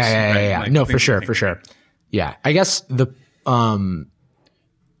seems yeah. Like, no, for sure. Yeah, I guess the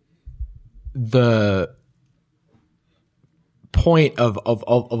point of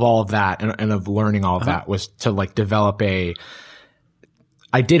all of that and of learning all of that was to like develop I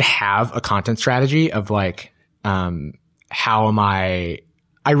did have a content strategy of like, how am I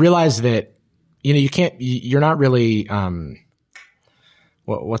realized that, you know, you're not really,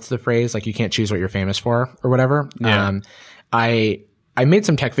 what's the phrase? Like, you can't choose what you're famous for or whatever. Yeah. I made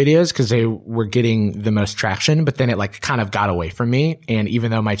some tech videos because they were getting the most traction, but then it like kind of got away from me. And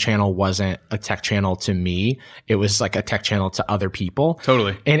even though my channel wasn't a tech channel to me, it was like a tech channel to other people.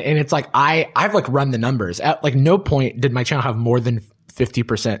 Totally. And it's like, I've like run the numbers. At like no point did my channel have more than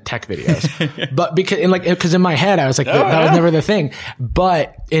 50% tech videos, but because in my head, I was like, that was never the thing.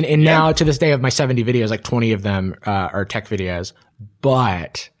 But, and now to this day of my 70 videos, like 20 of them, are tech videos,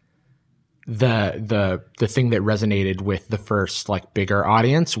 but the thing that resonated with the first like bigger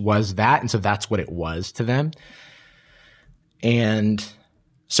audience was that. And so that's what it was to them. And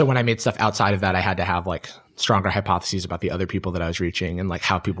so when I made stuff outside of that, I had to have like stronger hypotheses about the other people that I was reaching and like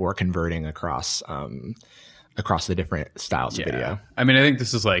how people were converting across the different styles of video. I mean, I think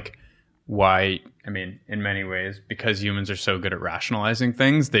this is like why, I mean, in many ways, because humans are so good at rationalizing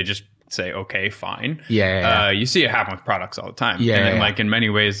things, they just say, okay, fine. You see it happen with products all the time. Like in many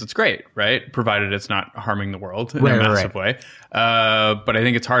ways, it's great, right? Provided it's not harming the world in a massive way. But I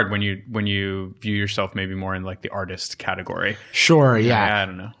think it's hard when you view yourself maybe more in like the artist category. Sure. Yeah. I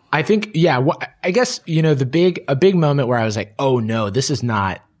don't know. I think, I guess, you know, a big moment where I was like, oh no, this is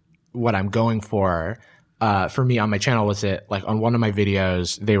not what I'm going for me on my channel was it like on one of my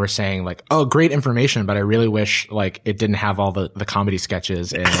videos, they were saying like, oh, great information, but I really wish like it didn't have all the comedy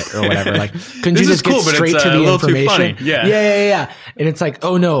sketches in it or whatever. Like, couldn't you just get straight to the information? Yeah. And it's like,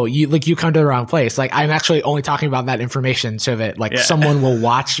 oh no, you come to the wrong place. Like, I'm actually only talking about that information so that like someone will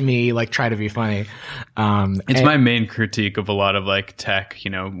watch me like try to be funny. It's my main critique of a lot of like tech,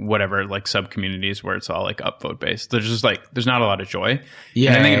 you know, whatever, like sub communities where it's all like upvote based. There's just like, there's not a lot of joy. And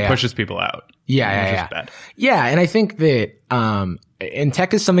I think it pushes people out. Bad. Yeah. And I think that, and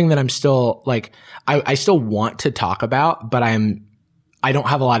tech is something that I'm still like, I still want to talk about, but I don't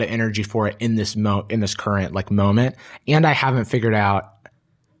have a lot of energy for it in this current like moment. And I haven't figured out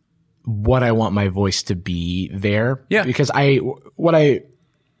what I want my voice to be there. Yeah. Because I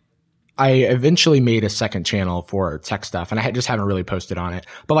eventually made a second channel for tech stuff and I just haven't really posted on it.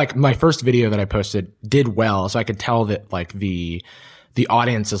 But like my first video that I posted did well. So I could tell that like the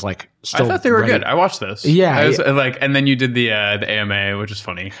audience is like still. I thought they were good. I watched those. Yeah, I was, like, and then you did the AMA, which is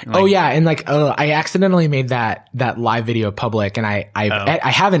funny. Like, and like I accidentally made that live video public, and I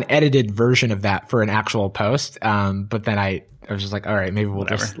have an edited version of that for an actual post. But then I was just like, all right, maybe we'll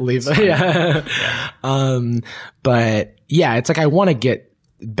just leave it. But yeah, it's like I want to get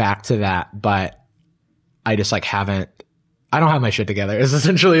back to that, but I just like haven't. I don't have my shit together is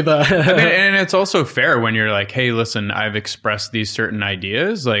essentially the I mean, and it's also fair when you're like, hey, listen, I've expressed these certain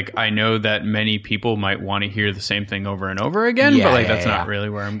ideas. Like, I know that many people might want to hear the same thing over and over again, but like that's not really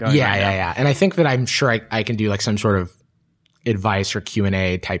where I'm going. Yeah. And I think that I'm sure I can do like some sort of advice or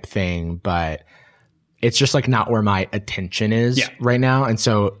Q&A type thing, but it's just like not where my attention is right now. And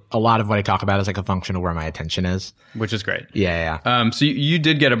so a lot of what I talk about is like a function of where my attention is. Which is great. Yeah. So you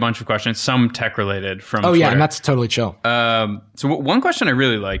did get a bunch of questions, some tech related from Twitter. Yeah, and that's totally chill. So one question I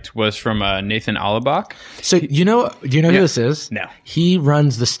really liked was from Nathan Alabach. So do you know who this is? No. He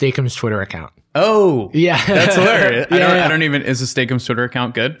runs the Steakums Twitter account. Oh. Yeah. That's hilarious. I don't even, is the Steakums Twitter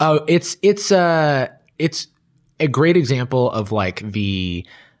account good? Oh, it's a great example of like the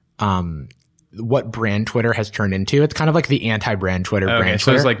what brand Twitter has turned into. It's kind of like the anti-brand Twitter brand so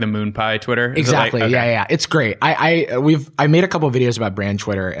Twitter. It's like the moon pie Twitter? Exactly. Yeah. It's great. I made a couple of videos about brand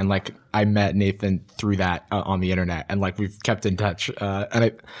Twitter and like I met Nathan through that on the internet and like we've kept in touch.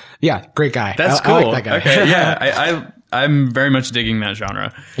 Great guy. That's cool. I like that guy. Okay. Yeah. I'm very much digging that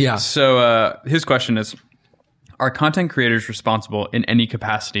genre. Yeah. So his question is, are content creators responsible in any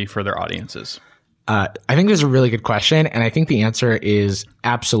capacity for their audiences? I think this is a really good question. And I think the answer is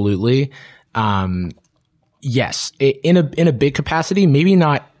absolutely. Yes, in a big capacity, maybe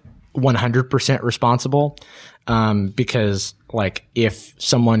not 100% responsible, because like if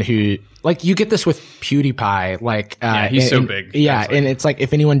someone who like you get this with PewDiePie, like he's so big. Yeah, and it's like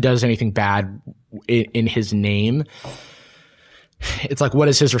if anyone does anything bad in his name, it's like what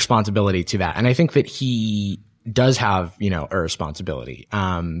is his responsibility to that? And I think that he does have a responsibility,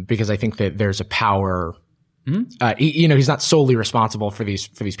 because I think that there's a power. He's not solely responsible for these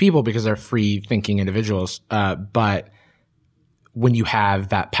people because they're free thinking individuals, but when you have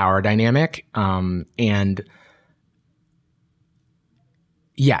that power dynamic, and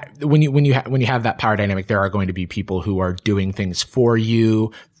yeah, when you have that power dynamic, there are going to be people who are doing things for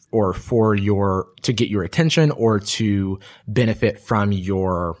you or to get your attention or to benefit from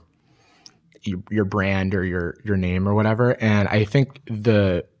your brand or your name or whatever. And I think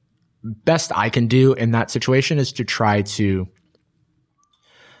the best I can do in that situation is to try to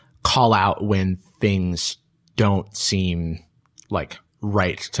call out when things don't seem like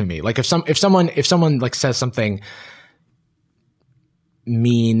right to me. Like if someone like says something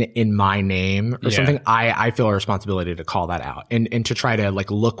mean in my name or something, I feel a responsibility to call that out and to try to like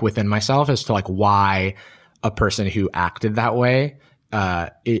look within myself as to like why a person who acted that way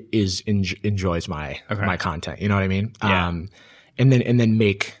enjoys my content. You know what I mean? Yeah. And then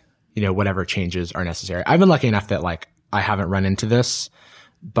make whatever changes are necessary. I've been lucky enough that like I haven't run into this,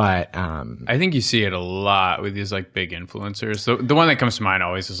 but I think you see it a lot with these like big influencers. The one that comes to mind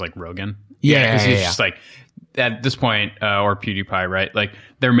always is like Rogan. Yeah, because he's just like at this point, or PewDiePie, right? Like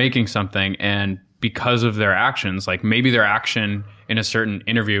they're making something, and because of their actions, like maybe their action in a certain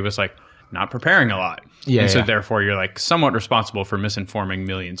interview was like not preparing a lot. Yeah. And so therefore you're like somewhat responsible for misinforming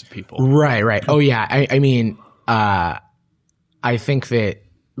millions of people. Right. Oh yeah. I mean, I think that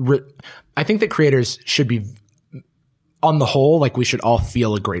creators should be, on the whole, like we should all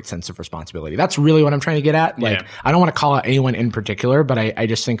feel a great sense of responsibility. That's really what I'm trying to get at. Like, I don't want to call out anyone in particular, but I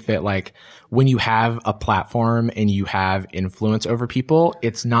just think that like when you have a platform and you have influence over people,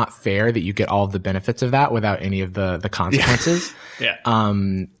 it's not fair that you get all of the benefits of that without any of the consequences. Yeah.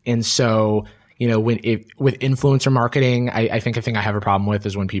 And so, with influencer marketing, I think a thing I have a problem with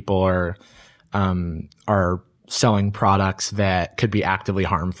is when people are selling products that could be actively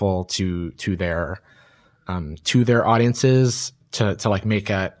harmful to their audiences to like make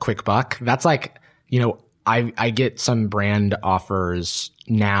a quick buck. That's like, I get some brand offers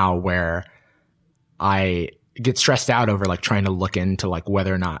now where I get stressed out over like trying to look into like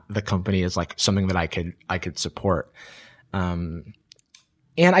whether or not the company is like something that I could support. And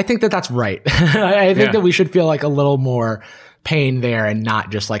I think that that's right. I think that we should feel like a little more pain there and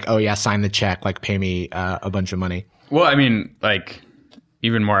not just like, oh yeah, sign the check, like pay me a bunch of money. Well, I mean, like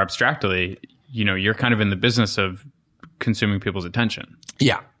even more abstractly, you're kind of in the business of consuming people's attention.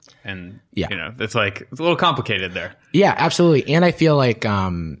 Yeah. And, it's like, it's a little complicated there. Yeah, absolutely. And I feel like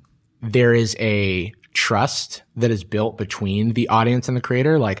there is a trust that is built between the audience and the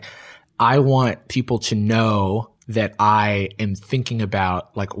creator. Like, I want people to know that I am thinking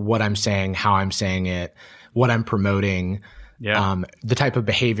about like what I'm saying, how I'm saying it, what I'm promoting. Yeah. The type of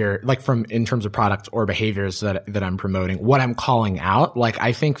behavior, like in terms of products or behaviors that I'm promoting, what I'm calling out. Like,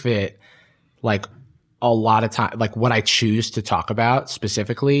 I think that like a lot of time, like what I choose to talk about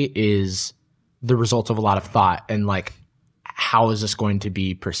specifically is the result of a lot of thought and like, how is this going to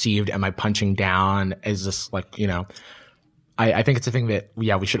be perceived? Am I punching down? Is this like, I think it's a thing that,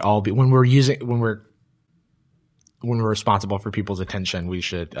 we should all be, when we're responsible for people's attention, we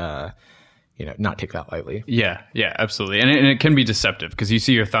should, not take that lightly. Yeah, absolutely. And it can be deceptive because you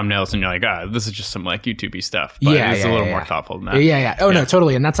see your thumbnails and you're like, this is just some like YouTube-y stuff. But it's a little more thoughtful than that. Yeah. Oh, no,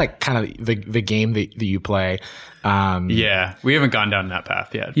 totally. And that's like kind of the game that you play. We haven't gone down that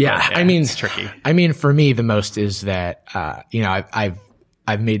path yet. Yeah, I mean, it's tricky. I mean, for me, the most is that,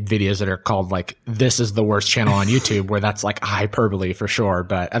 I've made videos that are called like, this is the worst channel on YouTube, where that's like hyperbole for sure.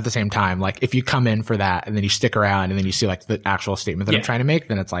 But at the same time, like if you come in for that and then you stick around and then you see like the actual statement that I'm trying to make,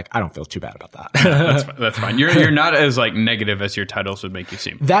 then it's like, I don't feel too bad about that. That's fine. You're not as like negative as your titles would make you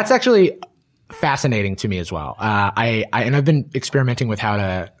seem. That's actually fascinating to me as well. I've been experimenting with how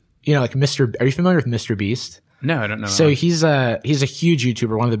to, like are you familiar with Mr. Beast? No, I don't know. So he's a huge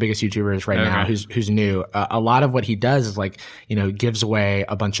YouTuber, one of the biggest YouTubers right now, who's new. A lot of what he does is like, gives away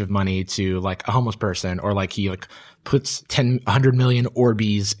a bunch of money to like a homeless person, or like he like puts 100 million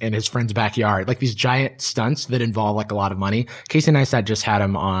Orbeez in his friend's backyard, like these giant stunts that involve like a lot of money. Casey Neistat just had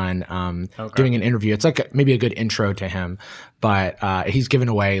him on, doing an interview. It's like maybe a good intro to him, but, he's given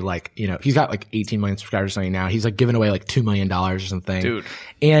away like, he's got like 18 million subscribers or something now. He's like given away like $2 million or something. Dude.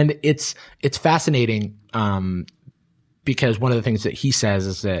 And it's fascinating. because one of the things that he says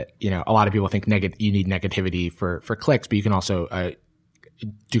is that, you know, a lot of people think you need negativity for clicks, but you can also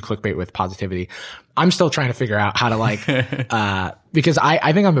do clickbait with positivity. I'm still trying to figure out how to like, because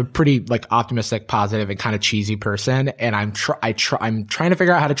I think I'm a pretty like optimistic, positive, and kind of cheesy person, and I'm trying to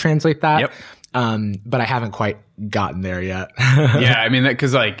figure out how to translate that. Yep. But I haven't quite gotten there yet. Yeah, I mean,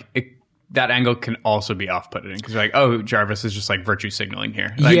 because like that angle can also be off-putting because like, oh, Jarvis is just like virtue signaling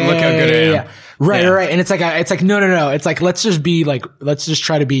here. Like, look how good I am. Right. And it's like no. It's like let's just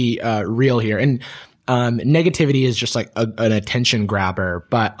try to be real here. And negativity is just like an attention grabber,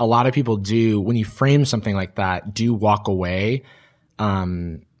 but a lot of people do, when you frame something like that, do walk away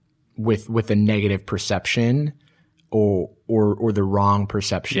with a negative perception or the wrong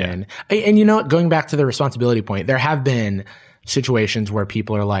perception. Yeah. And you know, going back to the responsibility point, there have been situations where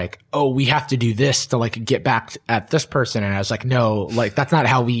people are like, oh, we have to do this to like get back at this person. And I was like, no, like that's not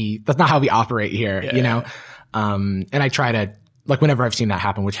how we operate here, you know? And I try to, like, whenever I've seen that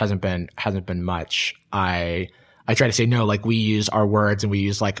happen, which hasn't been much, I try to say, no, like we use our words and we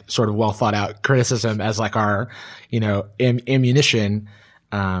use like sort of well thought out criticism as like our, you know, ammunition,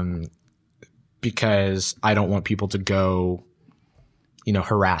 because I don't want people to go, you know,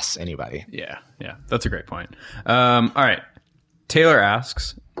 harass anybody. Yeah. That's a great point. All right. Taylor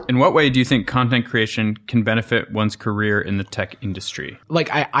asks, in what way do you think content creation can benefit one's career in the tech industry? Like,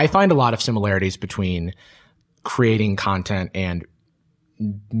 I find a lot of similarities between creating content and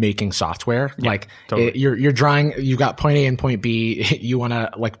making software. Yeah, like, totally. You're drawing, you've got point A and point B. You want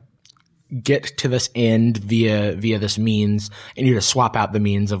to like get to this end via this means, and you just swap out the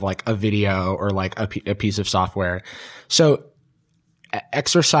means of like a video or like a piece of software. So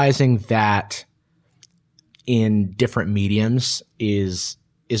exercising that in different mediums is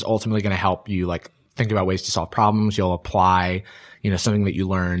ultimately going to help you like think about ways to solve problems. You'll apply, you know, something that you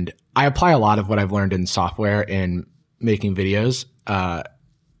learned. I apply a lot of what I've learned in software in making videos,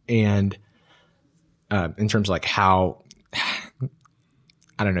 and in terms of like how,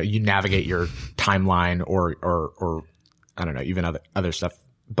 I don't know, you navigate your timeline or I don't know, even other stuff.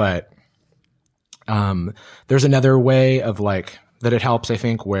 But there's another way of like that it helps, I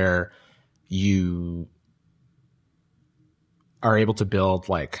think, where you are able to build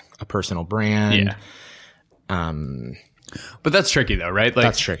like a personal brand. Yeah. But that's tricky though, right? Like,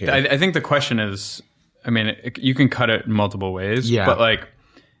 that's tricky. I think the question is, I mean, you can cut it in multiple ways, yeah. But like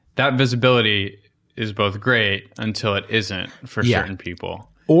that visibility is both great until it isn't for certain people.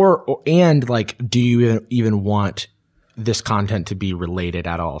 And like, do you even want this content to be related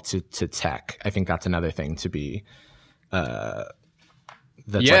at all to tech? I think that's another thing to be, because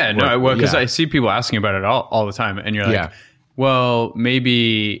I see people asking about it all the time, and you're like, well,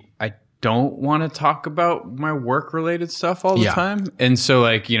 maybe I don't want to talk about my work related stuff all the time. And so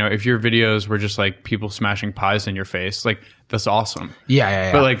like, you know, if your videos were just like people smashing pies in your face, like that's awesome.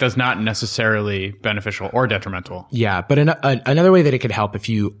 Yeah. But like, that's not necessarily beneficial or detrimental. Yeah. But another way that it could help, if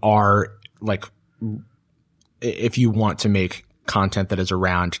you are like, if you want to make content that is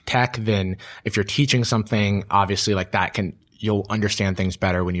around tech, then if you're teaching something, obviously like that you'll understand things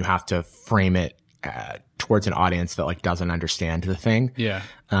better when you have to frame it towards an audience that like doesn't understand the thing. Yeah.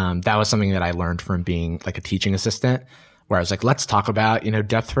 That was something that I learned from being like a teaching assistant, where I was like, let's talk about, you know,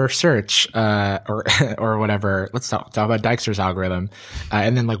 depth first search, or whatever. Let's talk about Dijkstra's algorithm.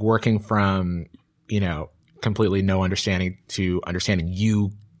 And then like working from, you know, completely no understanding to understanding,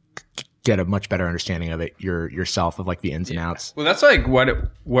 you get a much better understanding of it yourself, of like the ins and outs. Well, that's like what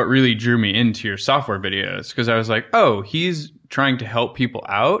really drew me into your software videos, because I was like, oh, he's trying to help people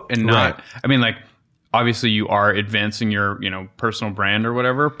out and not, right. I mean, like, obviously you are advancing your, you know, personal brand or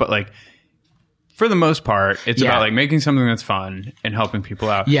whatever, but like for the most part, it's about like making something that's fun and helping people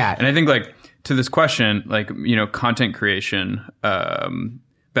out. Yeah. And I think like to this question, like, you know, content creation,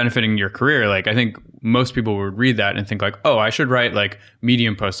 benefiting your career, like I think most people would read that and think like, oh, I should write like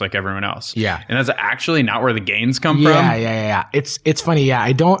Medium posts like everyone else. Yeah. And that's actually not where the gains come from. Yeah. It's funny. Yeah.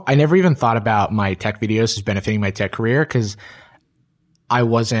 I never even thought about my tech videos as benefiting my tech career, because I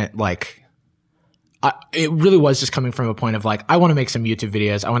wasn't like, it really was just coming from a point of like, I want to make some YouTube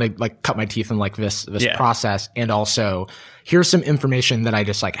videos. I want to like cut my teeth in like this process. And also here's some information that I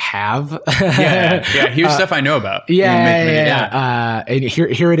just like have. Here's stuff I know about. And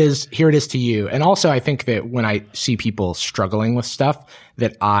here it is to you. And also I think that when I see people struggling with stuff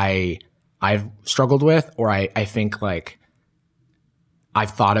that I've struggled with, or I think like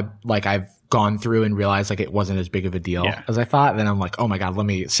I've thought of, like I've gone through and realized like it wasn't as big of a deal as I thought, then I'm like, oh my God, let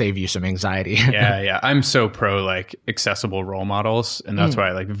me save you some anxiety. Yeah. I'm so pro like accessible role models, and that's why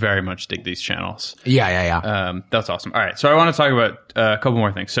I like very much dig these channels. Yeah. That's awesome. All right. So I want to talk about a couple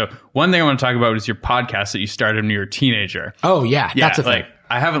more things. So one thing I want to talk about is your podcast that you started when you were a teenager. Oh yeah. That's a like thing.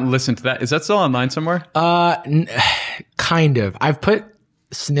 I haven't listened to that. Is that still online somewhere? Kind of. I've put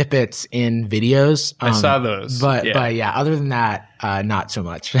snippets in videos. I saw those. But yeah, other than that, not so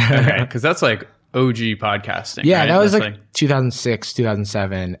much. Okay. Because that's like OG podcasting. Yeah, right? that was like 2006,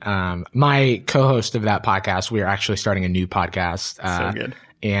 2007. My co-host of that podcast, we are actually starting a new podcast. So good.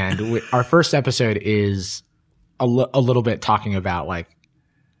 And our first episode is a little bit talking about like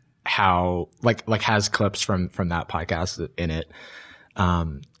how like has clips from that podcast in it.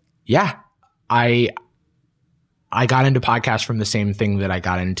 Yeah, I got into podcasts from the same thing that I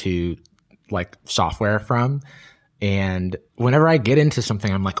got into like software from. And whenever I get into something,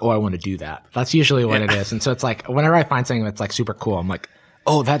 I'm like, oh, I want to do that. That's usually what it is. And so it's like, whenever I find something that's like super cool, I'm like,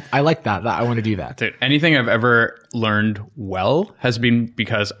 oh, I like that. I want to do that. Dude, anything I've ever learned well has been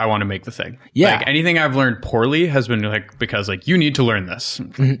because I want to make the thing. Yeah. Like anything I've learned poorly has been like, because like you need to learn this.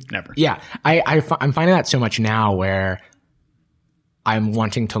 Never. Yeah. I'm finding that so much now where I'm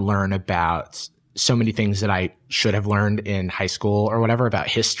wanting to learn about so many things that I should have learned in high school or whatever about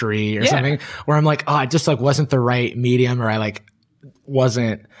history or something, where I'm like, oh, I just like wasn't the right medium, or I like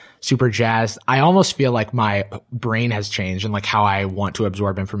wasn't super jazzed. I almost feel like my brain has changed and like how I want to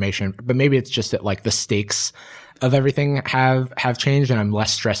absorb information, but maybe it's just that like the stakes of everything have changed, and I'm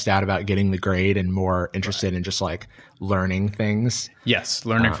less stressed out about getting the grade and more interested in just like learning things. Yes,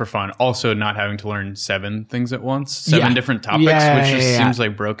 learning for fun. Also, not having to learn 7 things at once, 7 different topics, which just seems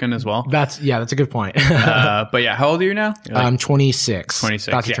like broken as well. That's a good point. But yeah, how old are you now? Like, I'm 26. 26.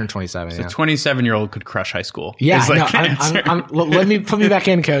 About to turn 27. So 27-year-old could crush high school. Yeah, like let me put me back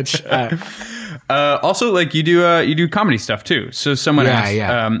in, coach. Also, like you do comedy stuff too. So someone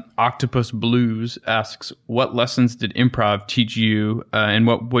asked, Octopus Blues asks, what lessons did improv teach you, and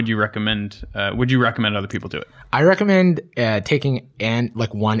what would you recommend? Would you recommend other people do it? I recommend taking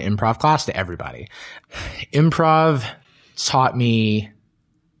one improv class to everybody. Improv taught me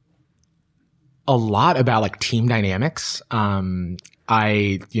a lot about like team dynamics.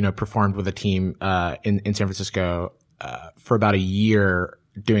 I performed with a team in San Francisco for about a year,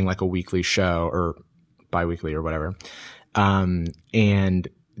 doing like a weekly show or bi-weekly or whatever. And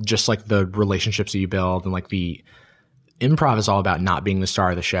just like the relationships that you build, and like the improv is all about not being the star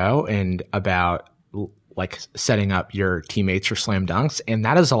of the show and about like setting up your teammates for slam dunks. And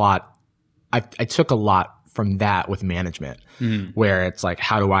that is a lot. I took a lot from that with management, where it's like,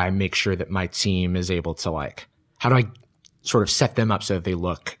 how do I make sure that my team is able to like, how do I sort of set them up so that they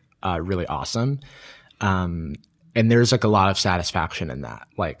look really awesome? And there's like a lot of satisfaction in that,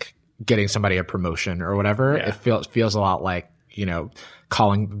 like getting somebody a promotion or whatever. Yeah. It feels a lot like,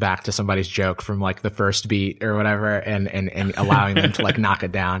 calling back to somebody's joke from like the first beat or whatever, and allowing them to like knock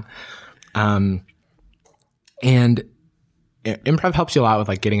it down. And improv helps you a lot with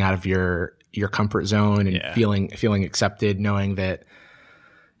like getting out of your comfort zone and feeling accepted, knowing that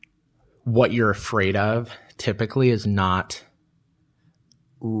what you're afraid of typically is not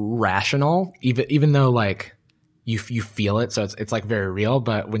rational, even though like you feel it, so it's like very real.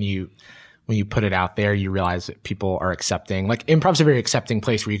 But when you put it out there, you realize that people are accepting. Like improv's a very accepting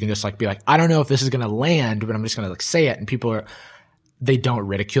place where you can just like be like, I don't know if this is going to land, but I'm just going to like say it, and people they don't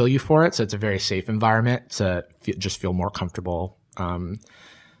ridicule you for it. So it's a very safe environment to just feel more comfortable.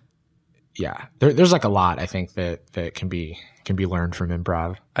 There's like a lot I think that can be learned from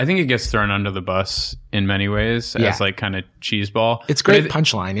improv. I think it gets thrown under the bus in many ways as like kind of cheeseball. It's great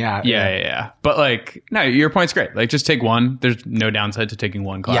punchline. Yeah. But like, no, your point's great. Like just take one. There's no downside to taking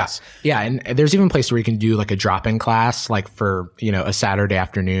one class. Yeah. And there's even places where you can do like a drop-in class, like for, a Saturday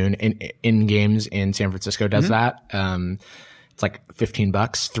afternoon in games in San Francisco does that. It's like $15,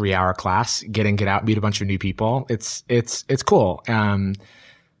 3-hour class, get in, get out, meet a bunch of new people. It's cool.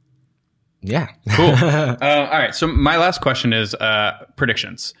 Yeah. Cool. All right. So my last question is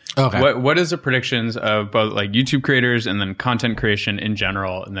predictions. Okay. What is the predictions of both like YouTube creators and then content creation in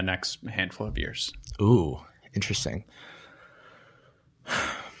general in the next handful of years? Ooh, interesting.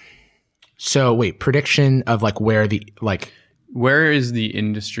 So wait, prediction of like where is the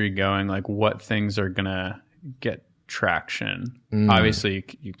industry going? Like what things are gonna get traction? Obviously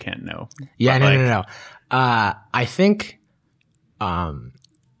you can't know. Yeah, no.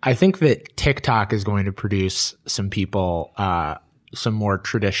 I think that TikTok is going to produce some people, some more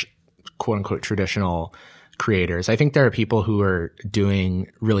quote unquote traditional creators. I think there are people who are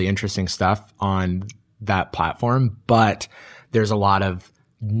doing really interesting stuff on that platform, but there's a lot of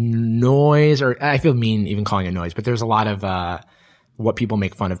noise, or I feel mean even calling it noise, but there's a lot of what people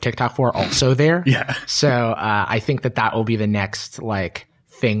make fun of TikTok for also there. Yeah. So I think that will be the next like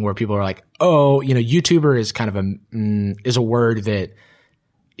thing where people are like, oh, YouTuber is kind of is a word that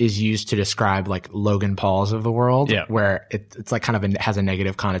is used to describe like Logan Pauls of the world, where it's like kind of has a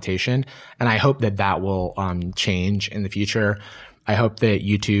negative connotation. And I hope that will change in the future. I hope that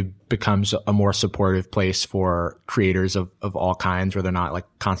YouTube becomes a more supportive place for creators of all kinds, where they're not like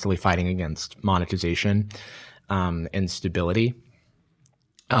constantly fighting against monetization and stability.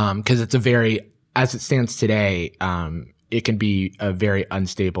 Because it's as it stands today, it can be a very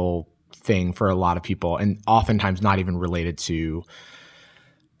unstable thing for a lot of people, and oftentimes not even related to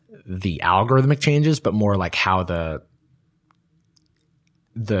the algorithmic changes, but more like how the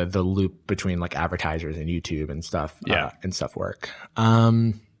loop between like advertisers and YouTube and stuff work.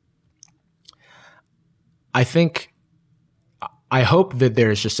 I hope that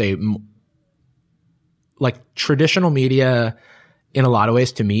there's just like traditional media in a lot of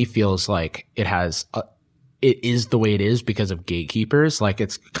ways to me feels like it is the way it is because of gatekeepers. Like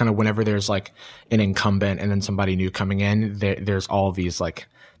it's kind of whenever there's like an incumbent and then somebody new coming in, there's all this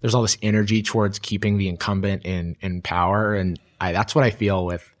energy towards keeping the incumbent in power. And that's what I feel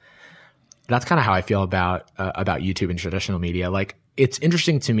that's kind of how I feel about YouTube and traditional media. Like it's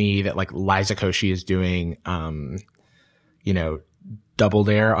interesting to me that like Liza Koshy is doing, Double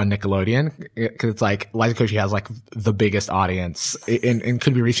Dare on Nickelodeon, because it's like Liza Koshy has like the biggest audience and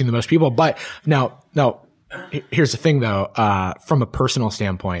could be reaching the most people. But now, here's the thing though, from a personal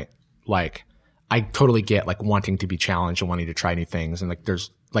standpoint, like I totally get like wanting to be challenged and wanting to try new things. And like there's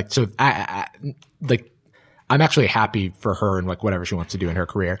like, so I'm actually happy for her and like whatever she wants to do in her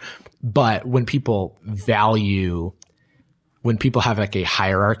career. But when people have like a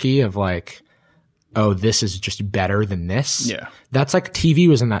hierarchy of like, oh, this is just better than this. Yeah. That's like TV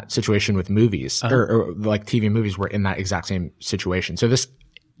was in that situation with movies, or like TV and movies were in that exact same situation. So this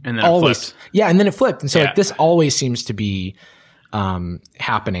and then it flipped. Yeah. And then it flipped. And so like this always seems to be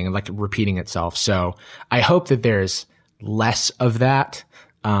happening and like repeating itself. So I hope that there's less of that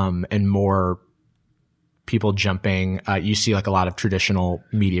and more people jumping. You see like a lot of traditional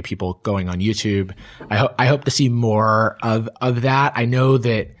media people going on YouTube. I hope to see more of that. I know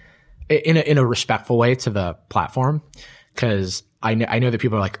that in a respectful way to the platform, because I know that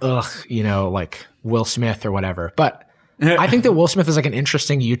people are like, ugh, like Will Smith or whatever. But I think that Will Smith is like an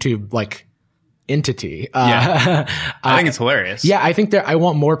interesting YouTube like entity. I think it's hilarious. Yeah, I think I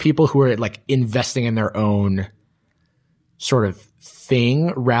want more people who are like investing in their own sort of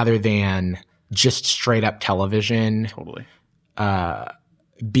thing rather than just straight up television. Totally.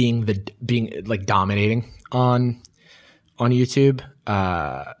 Being like dominating on YouTube.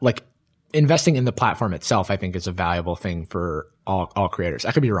 Like investing in the platform itself, I think is a valuable thing for all creators.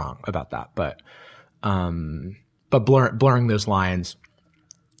 I could be wrong about that, but blurring those lines,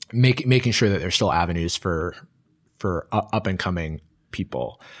 making sure that there's still avenues for up and coming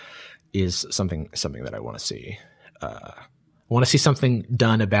people is something that I want to see. I want to see something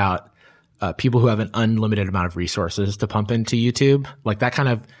done about people who have an unlimited amount of resources to pump into YouTube. Like that kind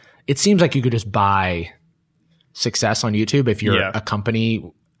of, it seems like you could just buy success on YouTube if you're a company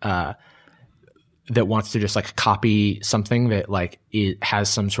that wants to just like copy something that like it has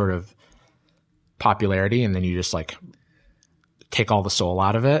some sort of popularity, and then you just like take all the soul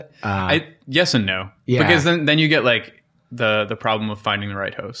out of it. Yes and no. Yeah. Because then you get like the problem of finding the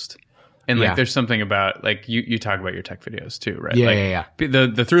right host. And like there's something about like you talk about your tech videos too, right? Yeah.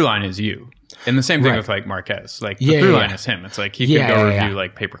 The through line is you. And the same thing with like Marquez. Like the through line is him. It's like he could go review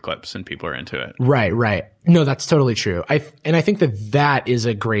like paper clips and people are into it. Right. No, that's totally true. I think that is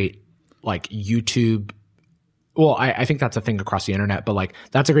a great like YouTube. Well, I think that's a thing across the internet, but like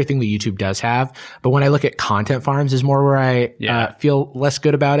that's a great thing that YouTube does have. But when I look at content farms is more where I feel less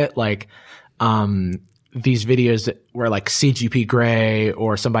good about it. Like these videos where like CGP Grey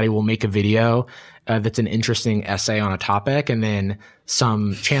or somebody will make a video that's an interesting essay on a topic, and then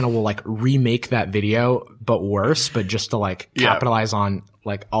some channel will like remake that video but worse, but just to like capitalize on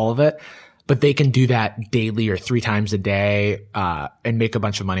like all of it. But they can do that daily or 3 times a day and make a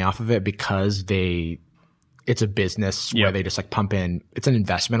bunch of money off of it because it's a business where they just like pump in. It's an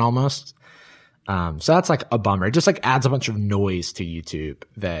investment almost. So that's like a bummer. It just like adds a bunch of noise to YouTube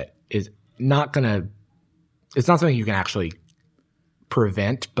that is not gonna. It's not something you can actually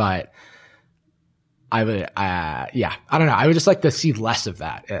prevent, but I would, I don't know. I would just like to see less of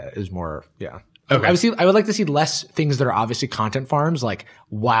that. Is more, Okay. I would like to see less things that are obviously content farms, like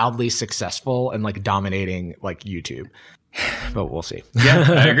wildly successful and like dominating like YouTube. But we'll see. Yeah,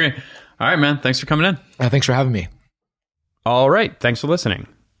 I agree. All right, man. Thanks for coming in. Thanks for having me. All right, thanks for listening.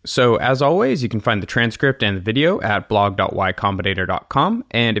 So as always, you can find the transcript and the video at blog.ycombinator.com.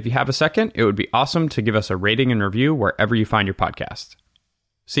 And if you have a second, it would be awesome to give us a rating and review wherever you find your podcast.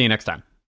 See you next time.